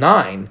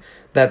 2009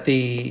 that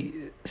the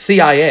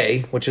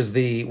CIA, which is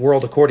the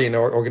World Accordion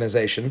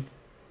Organization,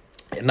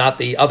 not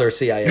the other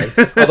CIA,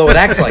 although it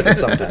acts like it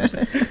sometimes,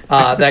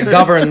 that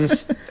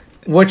governs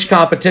which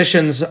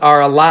competitions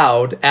are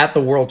allowed at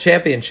the World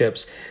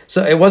Championships.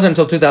 So it wasn't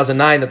until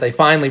 2009 that they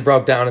finally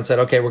broke down and said,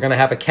 okay, we're going to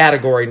have a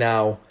category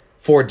now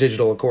for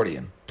digital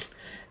accordion.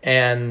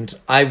 And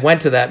I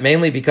went to that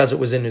mainly because it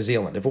was in New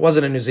Zealand. If it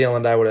wasn't in New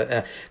Zealand, I would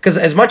have... Because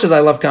as much as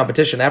I love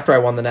competition, after I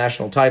won the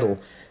national title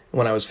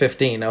when I was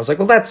 15, I was like,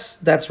 well,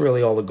 that's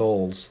really all the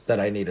goals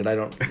that I needed. I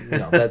don't...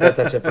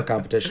 that's it for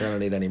competition. I don't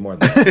need any more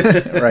than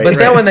that.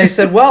 Then when they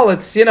said, well,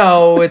 it's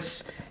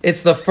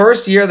the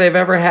first year they've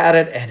ever had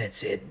it, and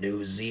it's in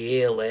New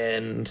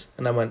Zealand.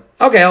 And I went,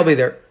 okay, I'll be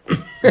there.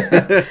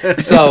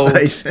 So,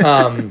 Nice.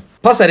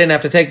 Plus I didn't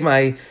have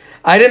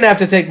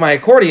to take my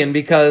accordion,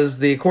 because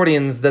the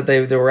accordions that they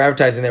were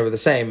advertising, they were the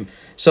same.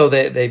 So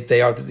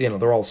they are,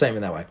 they're all the same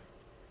in that way.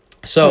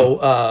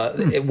 So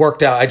it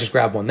worked out. I just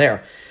grabbed one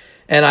there.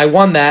 And I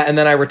won that, and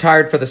then I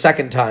retired for the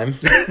second time,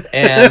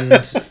 and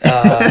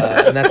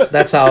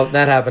that's how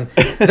that happened.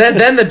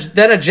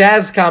 Then a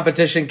jazz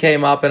competition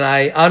came up, and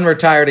I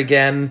unretired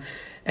again,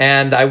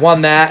 and I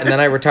won that, and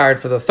then I retired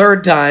for the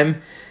third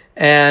time,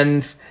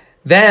 and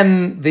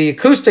then the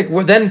acoustic.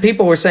 Then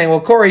people were saying, "Well,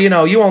 Corey,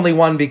 you only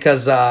won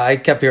because I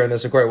kept hearing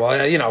this accordion.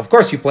 Well, of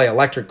course you play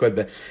electric good,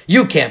 but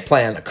you can't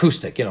play an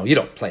acoustic. You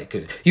don't play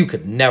acoustic. You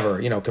could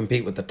never,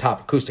 compete with the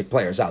top acoustic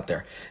players out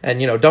there. And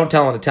don't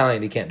tell an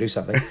Italian he can't do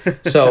something.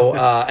 So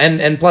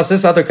and plus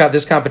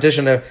this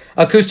competition,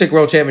 acoustic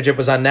world championship,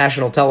 was on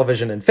national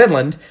television in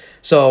Finland.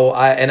 So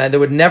there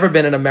would never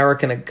been an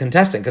American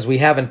contestant, because we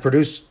haven't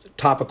produced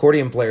top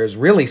accordion players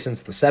really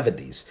since the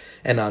 70s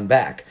and on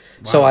back.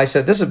 Wow. So I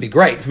said, this would be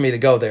great for me to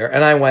go there.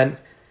 And I went,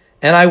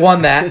 and I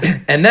won that.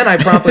 And then I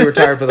promptly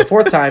retired for the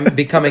fourth time,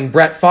 becoming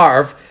Brett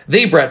Favre,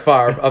 the Brett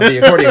Favre of the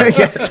accordion.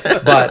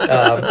 But,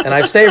 and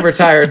I've stayed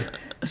retired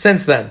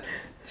since then.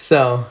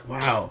 So,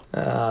 wow.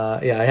 I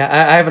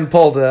haven't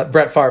pulled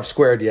Brett Favre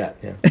squared yet.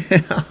 Yeah.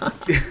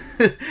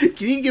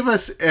 Can you give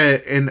us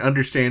an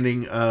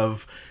understanding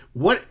of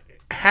what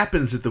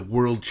happens at the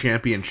World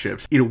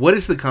Championships? What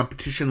is the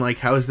competition like?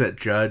 How is that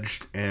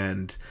judged?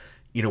 And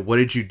what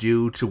did you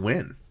do to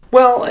win?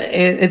 Well,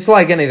 it's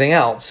like anything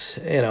else,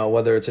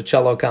 whether it's a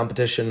cello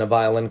competition, a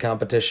violin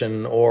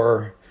competition,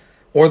 or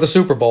the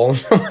Super Bowl in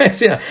some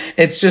ways.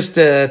 It's just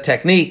a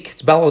technique.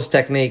 It's bellows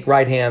technique,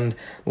 right hand,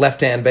 left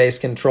hand bass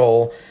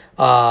control.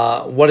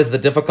 What is the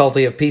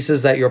difficulty of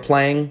pieces that you're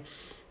playing?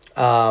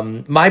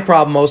 My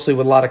problem mostly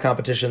with a lot of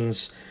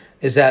competitions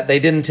is that they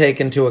didn't take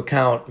into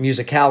account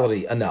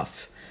musicality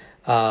enough,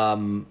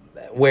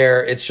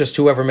 where it's just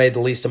whoever made the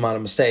least amount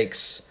of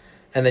mistakes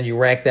and then you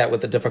rank that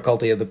with the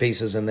difficulty of the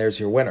pieces, and there's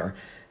your winner.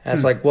 And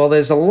it's like, well,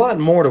 there's a lot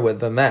more to it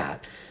than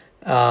that.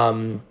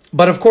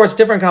 But of course,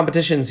 different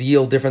competitions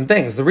yield different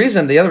things.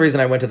 The other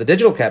reason I went to the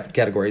digital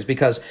category is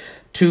because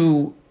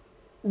to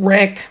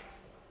rank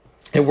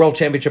a world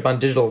championship on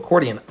digital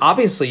accordion,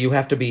 obviously you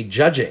have to be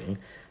judging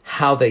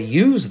how they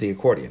use the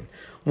accordion.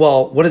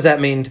 Well, what does that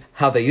mean,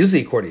 how they use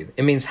the accordion?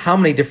 It means how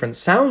many different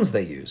sounds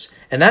they use.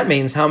 And that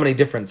means how many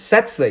different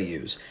sets they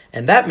use.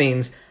 And that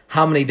means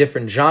how many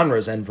different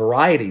genres and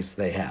varieties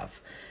they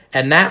have.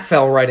 And that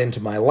fell right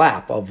into my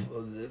lap of,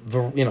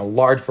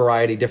 large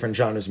variety, different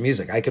genres of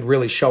music. I could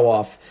really show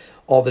off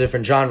all the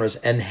different genres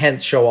and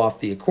hence show off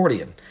the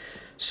accordion.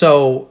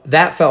 So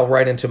that fell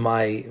right into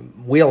my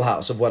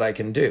wheelhouse of what I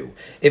can do.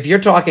 If you're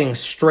talking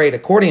straight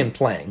accordion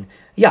playing,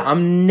 yeah,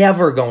 I'm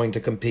never going to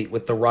compete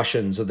with the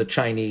Russians or the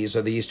Chinese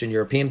or the Eastern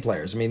European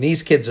players. I mean,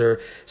 these kids are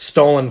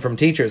stolen from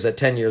teachers at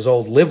 10 years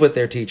old, live with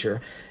their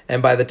teacher,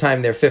 and by the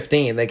time they're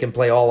 15, they can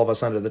play all of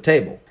us under the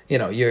table.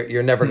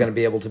 You're never going to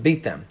be able to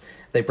beat them.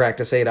 They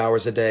practice 8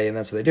 hours a day, and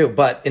that's what they do.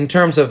 But in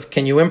terms of,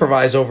 can you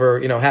improvise over,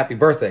 Happy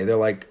Birthday? They're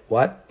like,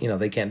 what?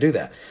 They can't do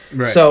that.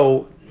 Right.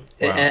 So,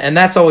 wow. And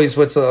that's always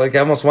what's like, I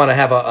almost want to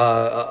have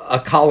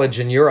a college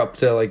in Europe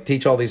to like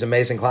teach all these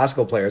amazing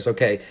classical players.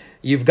 Okay,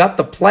 you've got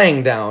the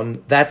playing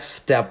down. That's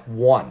step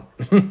one.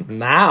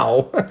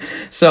 Now.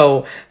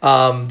 So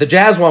the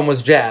jazz one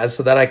was jazz,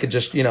 so that I could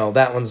just,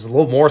 that one's a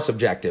little more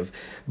subjective.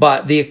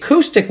 But the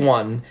acoustic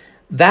one,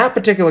 that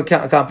particular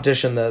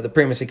competition, the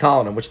Primacy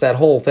Colonnade, which that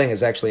whole thing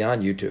is actually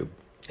on YouTube.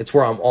 It's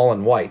where I'm all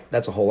in white.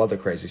 That's a whole other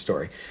crazy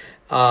story.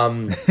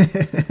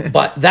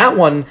 But that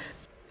one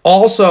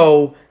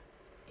also,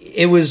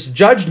 it was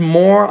judged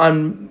more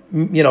on,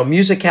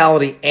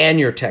 musicality and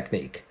your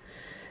technique,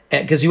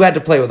 because you had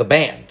to play with a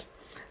band.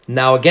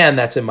 Now, again,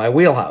 that's in my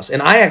wheelhouse.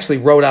 And I actually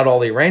wrote out all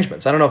the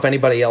arrangements. I don't know if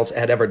anybody else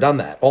had ever done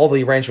that. All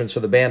the arrangements for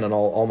the band and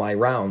all my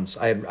rounds,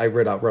 I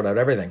wrote out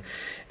everything.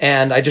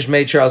 And I just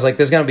made sure, I was like,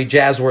 there's going to be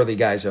jazz-worthy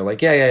guys there.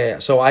 Like, yeah.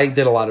 So I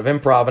did a lot of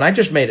improv, and I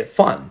just made it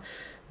fun.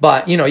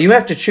 But, you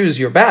have to choose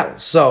your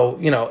battles. So,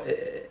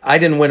 I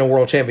didn't win a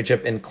world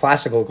championship in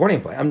classical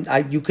accordion playing.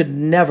 You could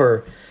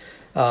never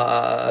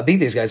beat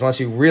these guys unless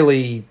you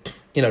really,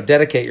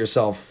 dedicate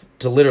yourself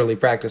to literally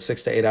practice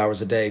 6 to 8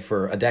 hours a day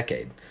for a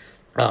decade.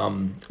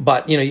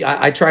 But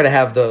I try to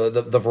have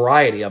the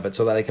variety of it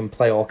so that I can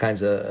play all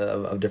kinds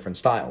of different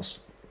styles.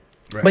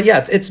 Right. But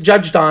yeah, it's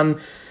judged on,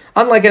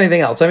 unlike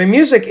anything else. I mean,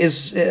 music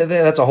is,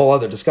 that's a whole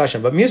other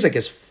discussion, but music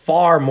is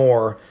far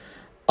more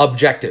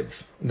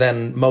objective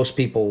than most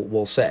people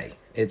will say.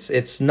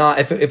 It's not,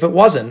 if it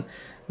wasn't,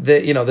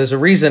 there's a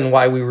reason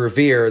why we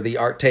revere the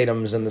Art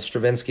Tatums and the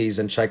Stravinskys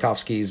and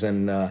Tchaikovskys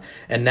and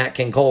Nat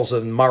King Coles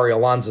and Mario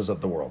Lanzas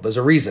of the world. There's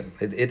a reason.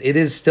 It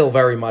is still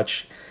very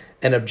much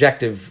an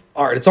objective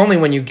art. It's only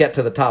when you get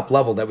to the top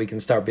level that we can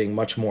start being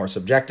much more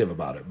subjective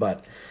about it.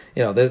 But,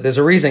 there's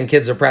a reason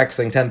kids are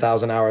practicing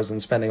 10,000 hours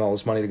and spending all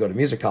this money to go to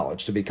music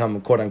college to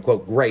become, quote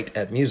unquote, great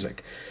at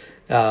music.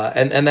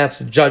 And that's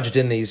judged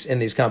in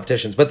these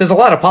competitions. But there's a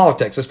lot of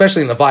politics,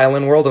 especially in the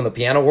violin world and the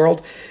piano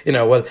world.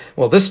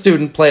 Well, this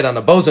student played on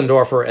a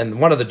Bosendorfer, and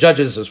one of the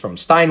judges is from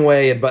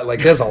Steinway, but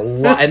like there's a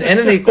lot, and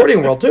in the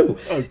accordion world too.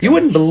 Oh, you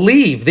wouldn't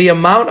believe the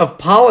amount of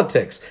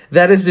politics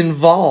that is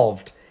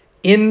involved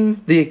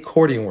in the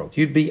accordion world.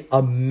 You'd be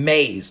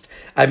amazed.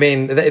 I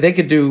mean, they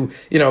could do,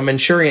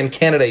 Manchurian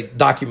Candidate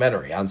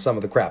documentary on some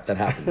of the crap that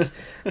happens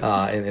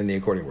in the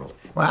accordion world.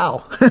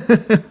 Wow.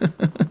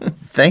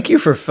 Thank you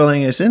for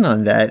filling us in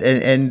on that.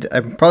 And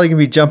I'm probably going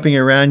to be jumping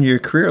around your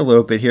career a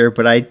little bit here,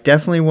 but I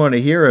definitely want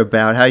to hear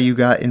about how you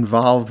got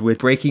involved with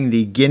breaking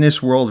the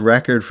Guinness World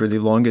Record for the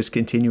longest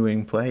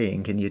continuing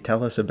playing. Can you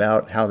tell us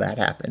about how that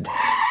happened?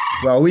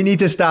 Well, we need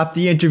to stop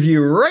the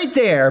interview right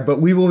there, but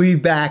we will be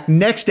back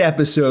next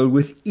episode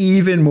with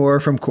even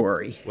more from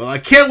Corey. Well, I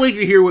can't wait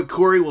to hear what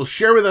Corey will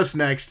share with us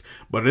next,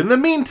 but in the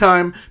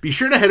meantime, be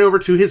sure to head over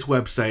to his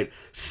website,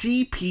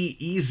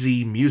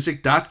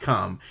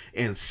 cpezmusic.com,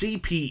 and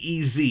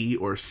CPEZ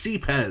or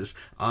CPEZ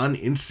on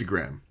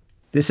Instagram.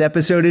 This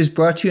episode is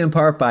brought to you in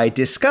part by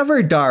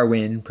Discover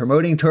Darwin,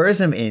 promoting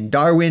tourism in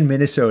Darwin,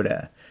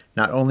 Minnesota.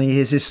 Not only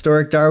is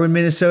historic Darwin,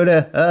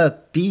 Minnesota,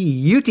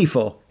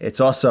 beautiful, it's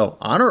also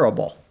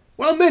honorable.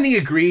 While many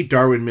agree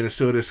Darwin,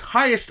 Minnesota's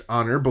highest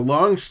honor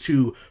belongs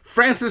to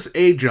Francis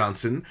A.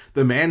 Johnson,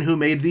 the man who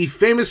made the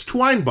famous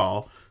twine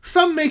ball,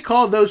 some may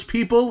call those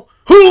people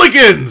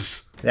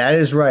hooligans! That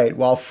is right.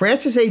 While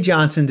Francis A.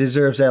 Johnson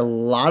deserves a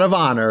lot of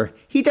honor,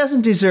 he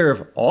doesn't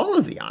deserve all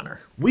of the honor.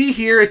 We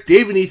here at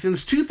Dave and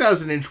Ethan's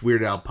 2000-inch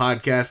Weird Al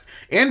podcast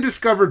and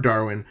Discover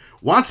Darwin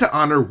want to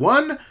honor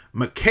one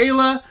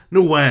Michaela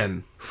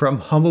Nguyen. From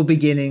humble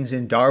beginnings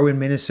in Darwin,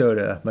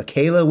 Minnesota,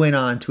 Michaela went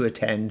on to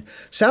attend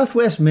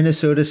Southwest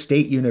Minnesota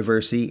State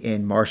University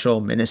in Marshall,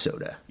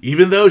 Minnesota.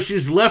 Even though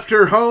she's left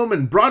her home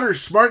and brought her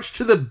smarts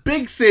to the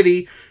big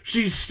city,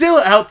 she's still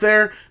out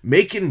there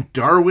making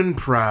Darwin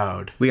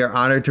proud. We are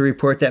honored to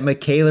report that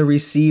Michaela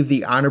received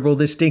the honorable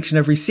distinction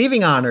of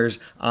receiving honors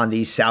on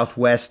the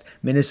Southwest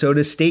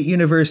Minnesota State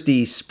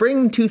University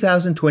Spring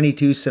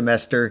 2022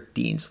 semester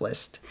Dean's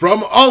List.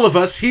 From all of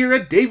us here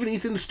at Dave and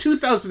Ethan's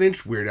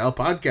 2000-inch Weird Al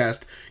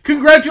podcast,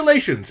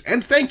 congratulations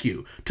and thank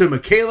you to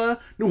Michaela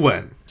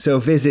Nguyen. So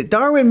visit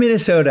Darwin,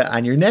 Minnesota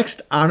on your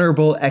next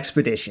honorable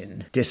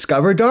expedition.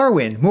 Discover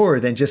Darwin more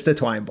than just a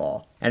twine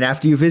ball. And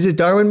after you visit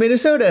Darwin,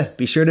 Minnesota,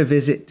 be sure to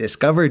visit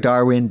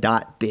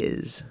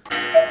discoverdarwin.biz.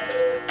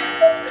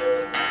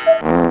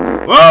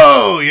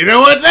 Whoa, you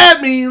know what that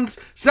means?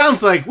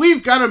 Sounds like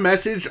we've got a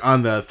message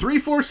on the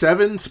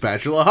 347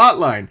 Spatula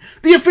Hotline,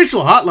 the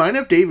official hotline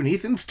of Dave and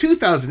Ethan's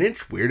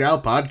 2000-inch Weird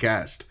Al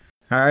podcast.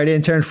 All right,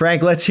 intern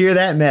Frank, let's hear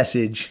that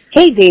message.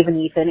 Hey, Dave and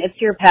Ethan, it's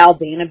your pal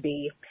Dana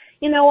B.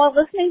 You know, while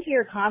listening to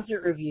your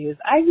concert reviews,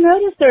 I've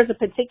noticed there's a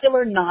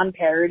particular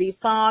non-parody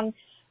song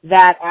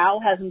that Al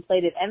hasn't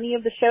played at any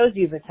of the shows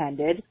you've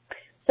attended,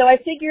 so I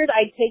figured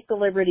I'd take the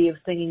liberty of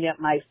singing it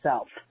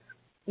myself.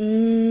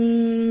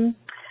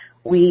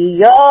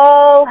 We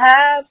all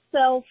have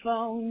cell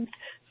phones,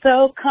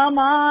 so come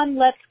on,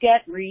 let's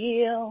get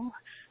real.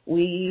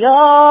 We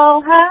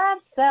all have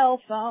cell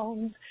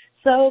phones,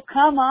 so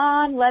come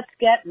on, let's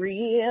get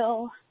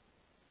real.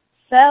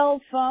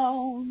 Cell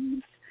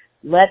phones,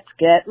 let's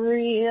get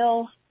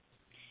real.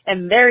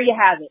 And there you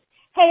have it.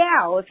 Hey,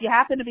 Al, if you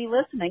happen to be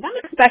listening,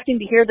 I'm expecting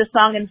to hear the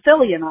song in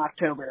Philly in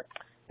October.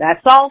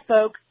 That's all,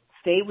 folks.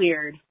 Stay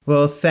weird.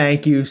 Well,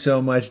 thank you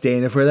so much,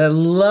 Dana, for that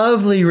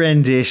lovely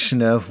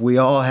rendition of We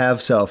All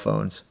Have Cell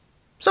Phones.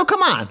 So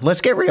come on,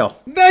 let's get real.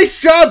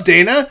 Nice job,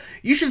 Dana!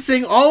 You should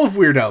sing all of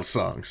Weird Al's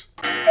songs.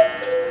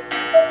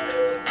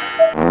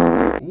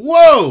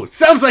 Whoa!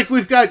 Sounds like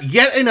we've got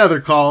yet another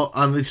call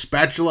on the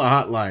Spatula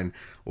Hotline.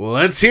 Well,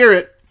 let's hear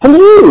it.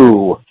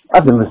 Hello!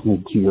 I've been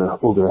listening to your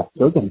older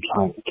episodes and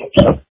trying to catch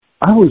up.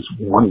 I was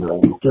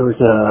wondering, there was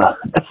a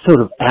episode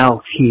of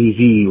Al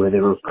TV where they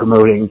were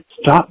promoting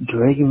Stop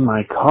Dragging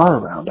My Car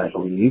Around, I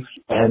believe,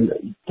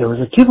 and there was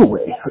a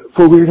giveaway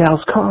for Weird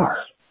Al's car.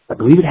 I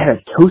believe it had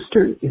a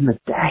toaster in the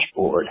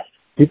dashboard.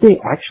 Did they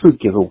actually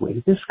give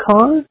away this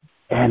car?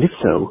 And if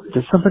so,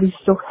 does somebody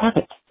still have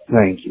it?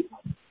 Thank you.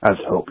 I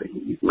was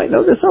hoping you might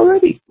know this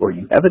already, or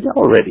you have it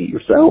already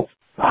yourself.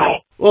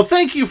 Bye. Well,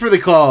 thank you for the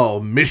call,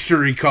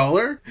 mystery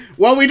caller.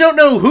 While we don't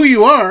know who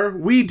you are,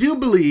 we do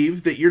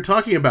believe that you're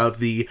talking about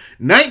the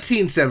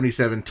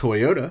 1977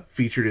 Toyota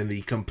featured in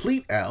the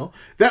Complete Al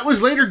that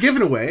was later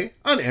given away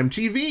on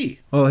MTV.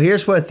 Well,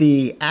 here's what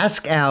the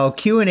Ask Al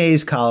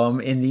Q&A's column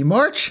in the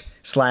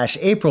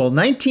March/April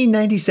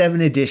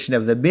 1997 edition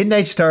of the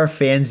Midnight Star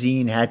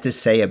fanzine had to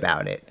say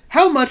about it.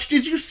 How much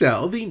did you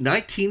sell the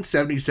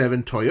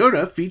 1977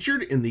 Toyota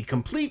featured in the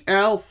Complete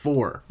Al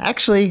for?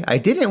 Actually, I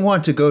didn't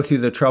want to go through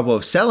the trouble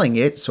of selling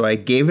it, so I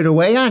gave it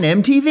away on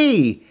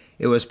MTV.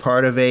 It was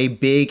part of a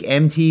big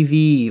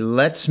MTV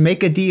Let's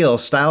Make a Deal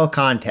style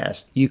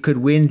contest. You could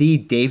win the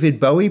David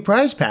Bowie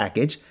prize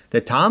package, the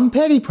Tom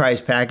Petty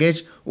prize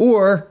package,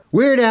 or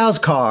Weird Al's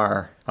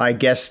car. I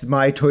guess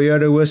my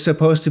Toyota was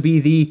supposed to be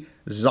the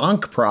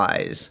Zonk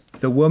prize.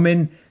 The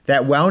woman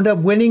that wound up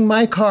winning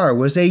my car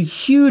was a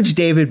huge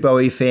David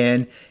Bowie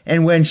fan,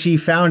 and when she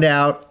found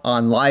out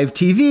on live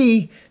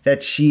TV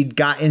that she'd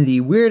gotten the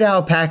Weird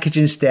Al package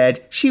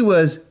instead, she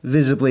was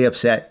visibly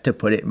upset, to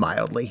put it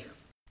mildly.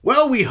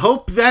 Well, we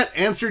hope that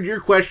answered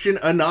your question,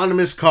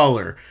 anonymous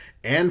caller.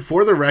 And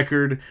for the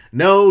record,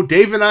 no,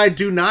 Dave and I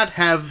do not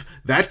have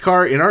that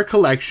car in our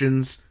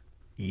collections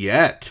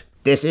yet.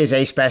 This is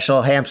a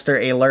special hamster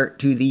alert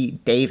to the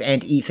Dave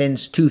and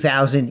Ethan's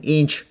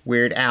 2000-inch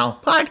Weird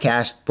Al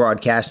podcast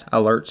broadcast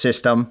alert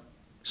system.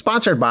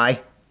 Sponsored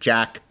by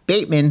Jack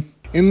Bateman.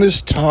 In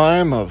this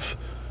time of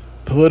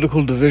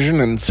political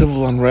division and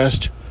civil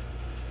unrest,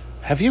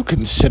 have you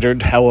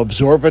considered how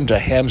absorbent a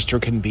hamster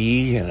can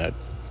be in a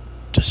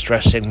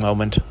distressing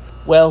moment?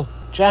 Well,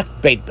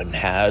 Jack Bateman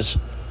has,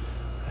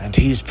 and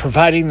he's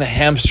providing the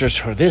hamsters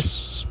for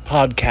this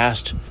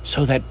podcast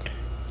so that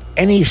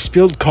any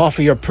spilled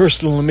coffee or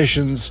personal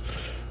emissions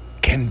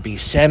can be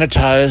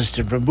sanitized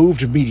and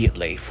removed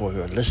immediately for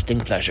your listening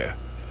pleasure.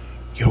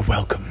 You're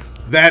welcome.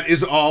 That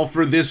is all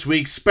for this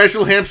week's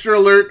special hamster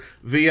alert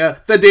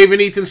via the Dave and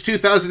Ethan's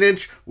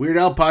 2000-inch Weird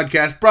Al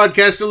podcast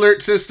broadcast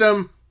alert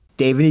system.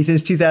 Dave and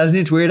Ethan's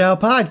 2000-inch Weird Al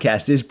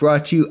podcast is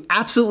brought to you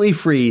absolutely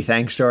free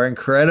thanks to our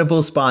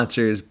incredible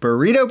sponsors,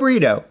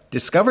 Burrito,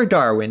 Discover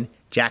Darwin,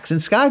 Jackson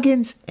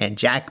Scoggins, and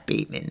Jack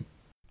Bateman.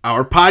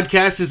 Our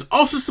podcast is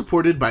also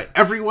supported by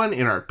everyone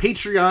in our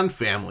Patreon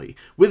family,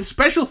 with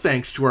special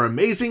thanks to our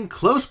amazing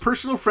close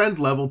personal friend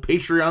level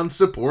Patreon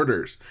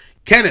supporters.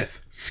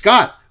 Kenneth,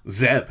 Scott,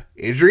 Zeb,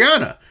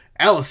 Adriana,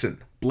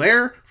 Allison,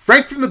 Blair,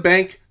 Frank from the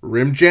Bank,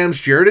 Rim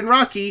Jams, Jared and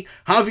Rocky,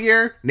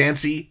 Javier,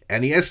 Nancy,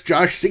 NES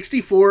Josh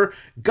 64,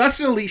 Gus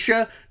and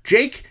Alicia,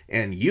 Jake,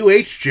 and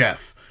UH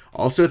Jeff.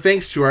 Also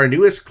thanks to our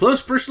newest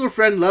close personal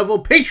friend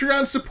level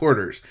Patreon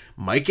supporters,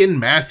 Mike and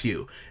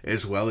Matthew,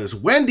 as well as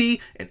Wendy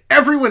and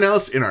everyone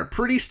else in our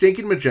pretty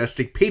stinking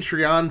majestic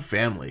Patreon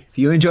family. If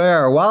you enjoy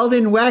our wild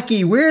and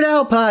wacky Weird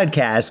Al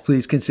podcast,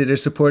 please consider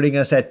supporting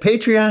us at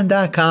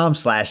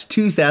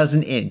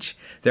patreon.com/2000inch.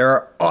 There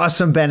are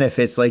awesome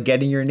benefits like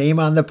getting your name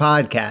on the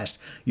podcast,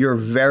 your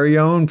very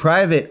own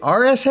private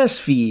RSS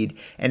feed,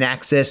 and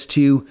access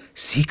to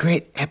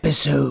secret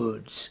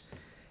episodes.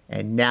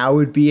 And now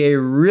would be a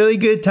really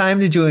good time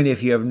to join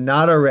if you have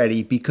not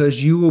already,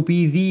 because you will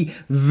be the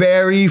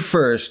very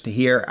first to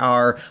hear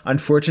our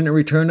unfortunate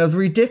return of the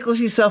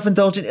ridiculously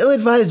self-indulgent,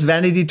 ill-advised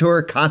Vanity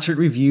Tour concert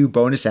review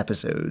bonus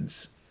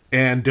episodes.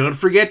 And don't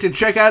forget to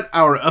check out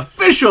our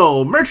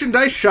official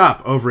merchandise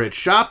shop over at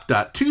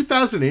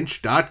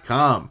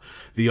shop.2000inch.com.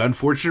 The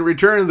unfortunate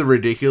return of the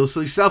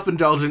ridiculously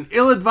self-indulgent,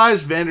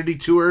 ill-advised Vanity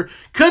Tour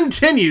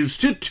continues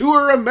to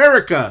tour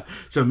America.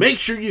 So make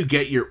sure you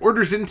get your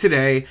orders in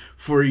today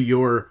for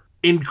your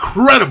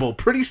incredible,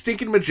 pretty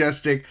stinking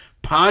majestic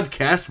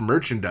podcast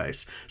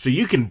merchandise, so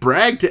you can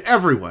brag to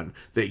everyone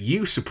that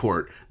you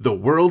support the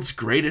world's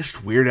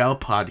greatest Weird Al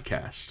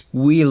podcast.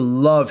 We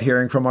love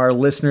hearing from our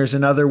listeners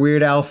and other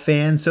Weird Al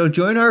fans, so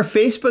join our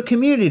Facebook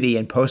community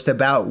and post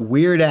about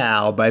Weird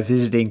Al by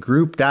visiting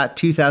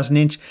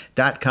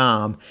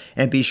group.2000inch.com,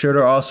 and be sure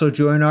to also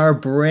join our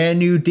brand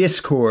new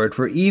Discord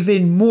for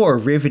even more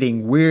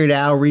riveting Weird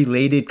Al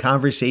related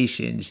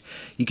conversations.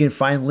 You can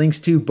find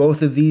links to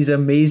both of these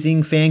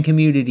amazing fan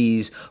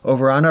communities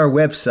over on our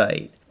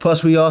website.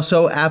 Plus, we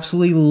also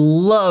absolutely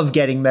love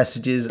getting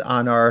messages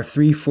on our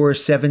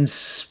 347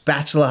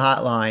 Spatula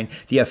Hotline,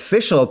 the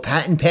official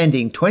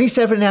patent-pending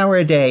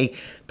 27-hour-a-day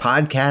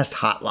podcast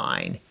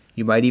hotline.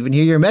 You might even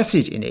hear your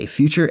message in a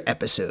future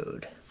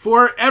episode.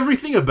 For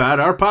everything about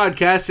our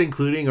podcast,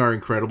 including our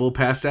incredible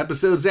past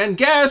episodes and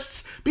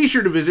guests, be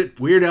sure to visit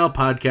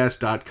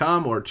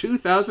WeirdAlPodcast.com or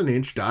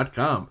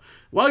 2000inch.com.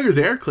 While you're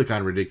there, click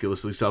on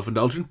Ridiculously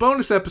Self-Indulgent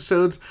bonus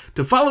episodes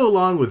to follow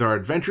along with our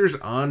adventures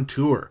on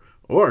tour.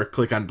 Or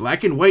click on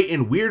Black and White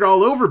and Weird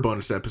All Over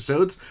bonus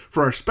episodes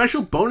for our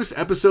special bonus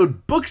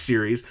episode book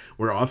series,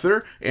 where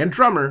author and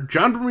drummer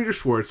John Bermuda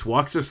Schwartz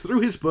walks us through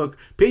his book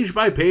page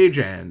by page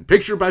and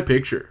picture by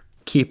picture.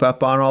 Keep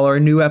up on all our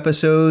new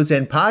episodes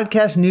and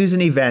podcast news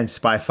and events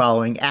by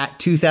following at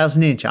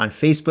 2000inch on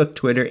Facebook,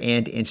 Twitter,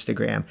 and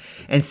Instagram.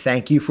 And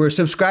thank you for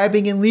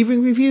subscribing and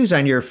leaving reviews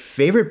on your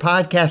favorite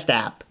podcast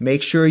app.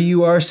 Make sure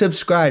you are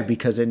subscribed,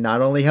 because it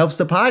not only helps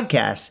the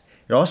podcast,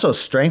 it also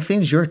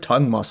strengthens your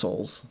tongue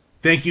muscles.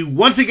 Thank you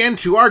once again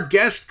to our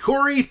guest,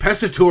 Corey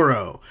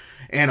Pesatoro.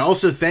 And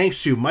also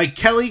thanks to Mike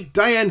Kelly,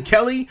 Diane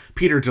Kelly,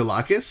 Peter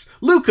Delakis,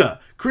 Luca,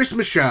 Chris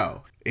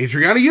Michaud,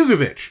 Adriana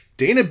Jugovic,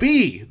 Dana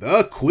B.,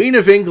 the Queen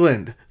of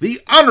England, the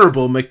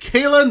Honorable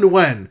Michaela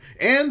Nguyen,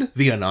 and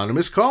the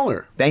Anonymous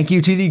Caller. Thank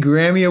you to the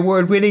Grammy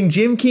Award-winning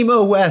Jim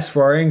Kimo West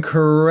for our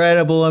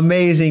incredible,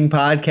 amazing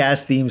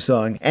podcast theme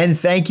song. And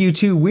thank you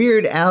to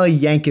Weird Al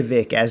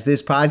Yankovic, as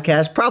this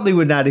podcast probably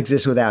would not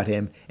exist without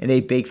him. And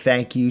a big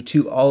thank you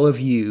to all of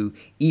you,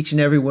 each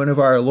and every one of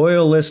our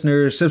loyal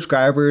listeners,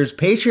 subscribers,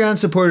 Patreon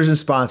supporters and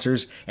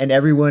sponsors, and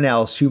everyone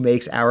else who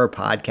makes our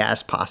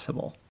podcast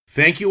possible.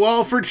 Thank you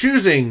all for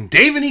choosing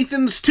Dave and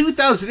Ethan's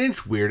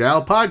 2000-inch Weird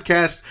Al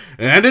podcast.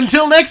 And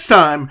until next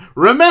time,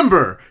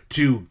 remember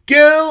to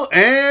gill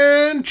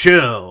and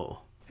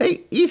chill.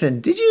 Hey,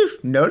 Ethan, did you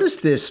notice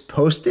this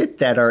Post-it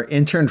that our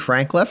intern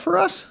Frank left for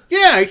us?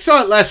 Yeah, I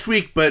saw it last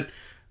week, but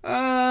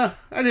I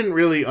didn't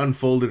really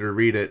unfold it or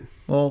read it.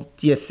 Well,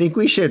 do you think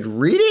we should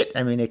read it?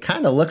 I mean, it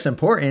kind of looks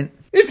important.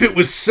 If it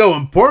was so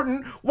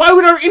important, why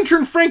would our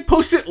intern Frank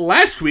post it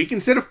last week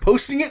instead of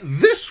posting it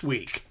this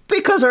week?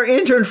 Because our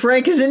intern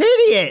Frank is an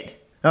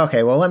idiot.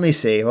 Okay, well, let me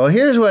see. Well,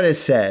 here's what it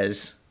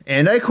says.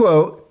 And I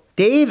quote,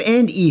 Dave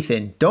and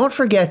Ethan, don't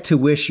forget to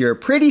wish your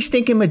pretty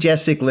stinking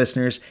majestic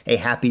listeners a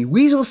happy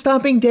Weasel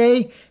Stomping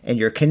Day, and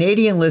your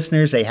Canadian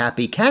listeners a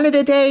happy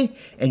Canada Day,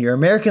 and your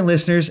American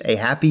listeners a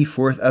happy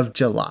 4th of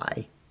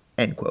July.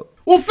 End quote.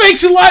 Well,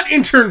 thanks a lot,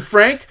 intern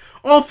Frank.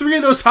 All three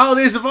of those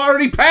holidays have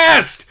already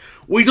passed.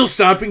 Weasel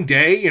Stomping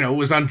Day,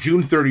 was on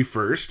June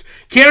 31st.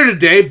 Canada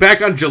Day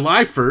back on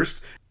July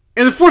 1st.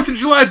 And the 4th of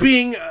July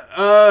being,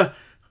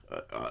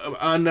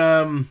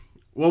 on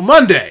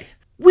Monday.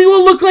 We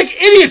will look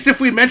like idiots if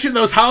we mention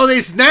those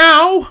holidays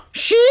now.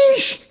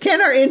 Sheesh!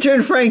 Can our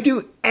intern Frank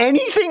do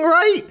anything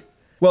right?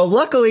 Well,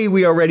 luckily,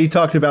 we already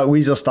talked about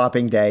Weasel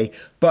Stomping Day,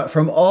 but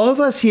from all of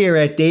us here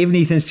at Dave and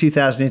Ethan's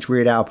 2000-inch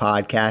Weird Al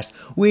podcast,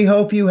 we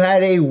hope you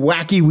had a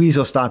wacky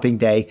Weasel Stomping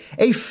Day,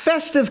 a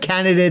festive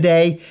Canada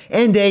Day,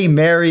 and a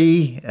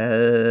merry,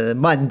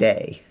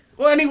 Monday.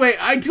 Well, anyway,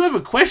 I do have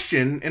a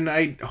question, and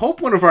I hope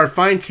one of our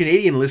fine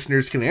Canadian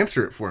listeners can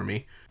answer it for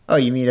me. Oh,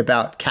 you mean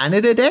about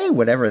Canada Day?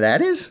 Whatever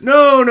that is?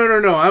 No.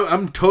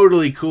 I'm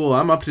totally cool.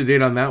 I'm up to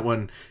date on that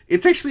one.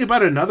 It's actually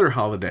about another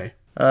holiday.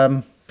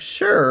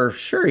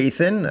 Sure,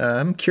 Ethan.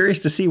 I'm curious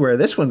to see where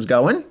this one's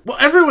going. Well,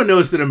 everyone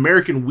knows that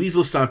American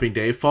Weasel Stomping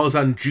Day falls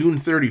on June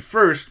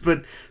 31st,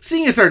 but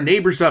seeing as our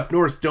neighbors up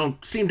north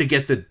don't seem to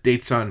get the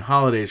dates on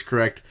holidays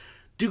correct,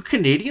 do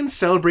Canadians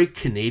celebrate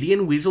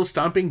Canadian Weasel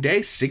Stomping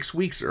Day 6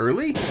 weeks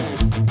early?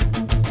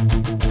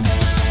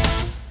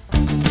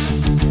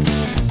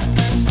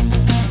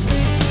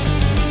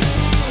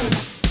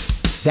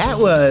 That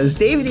was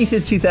David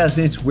Ethan's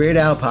 2000 Inch Weird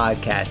Al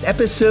Podcast,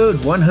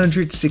 episode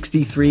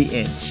 163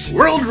 inch.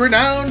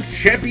 World-renowned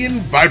champion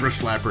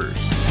Vibra-slappers.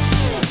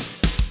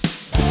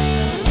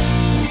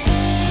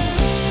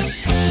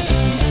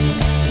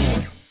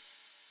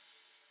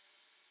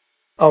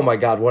 Oh my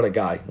God, what a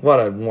guy. What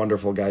a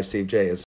wonderful guy Steve J is.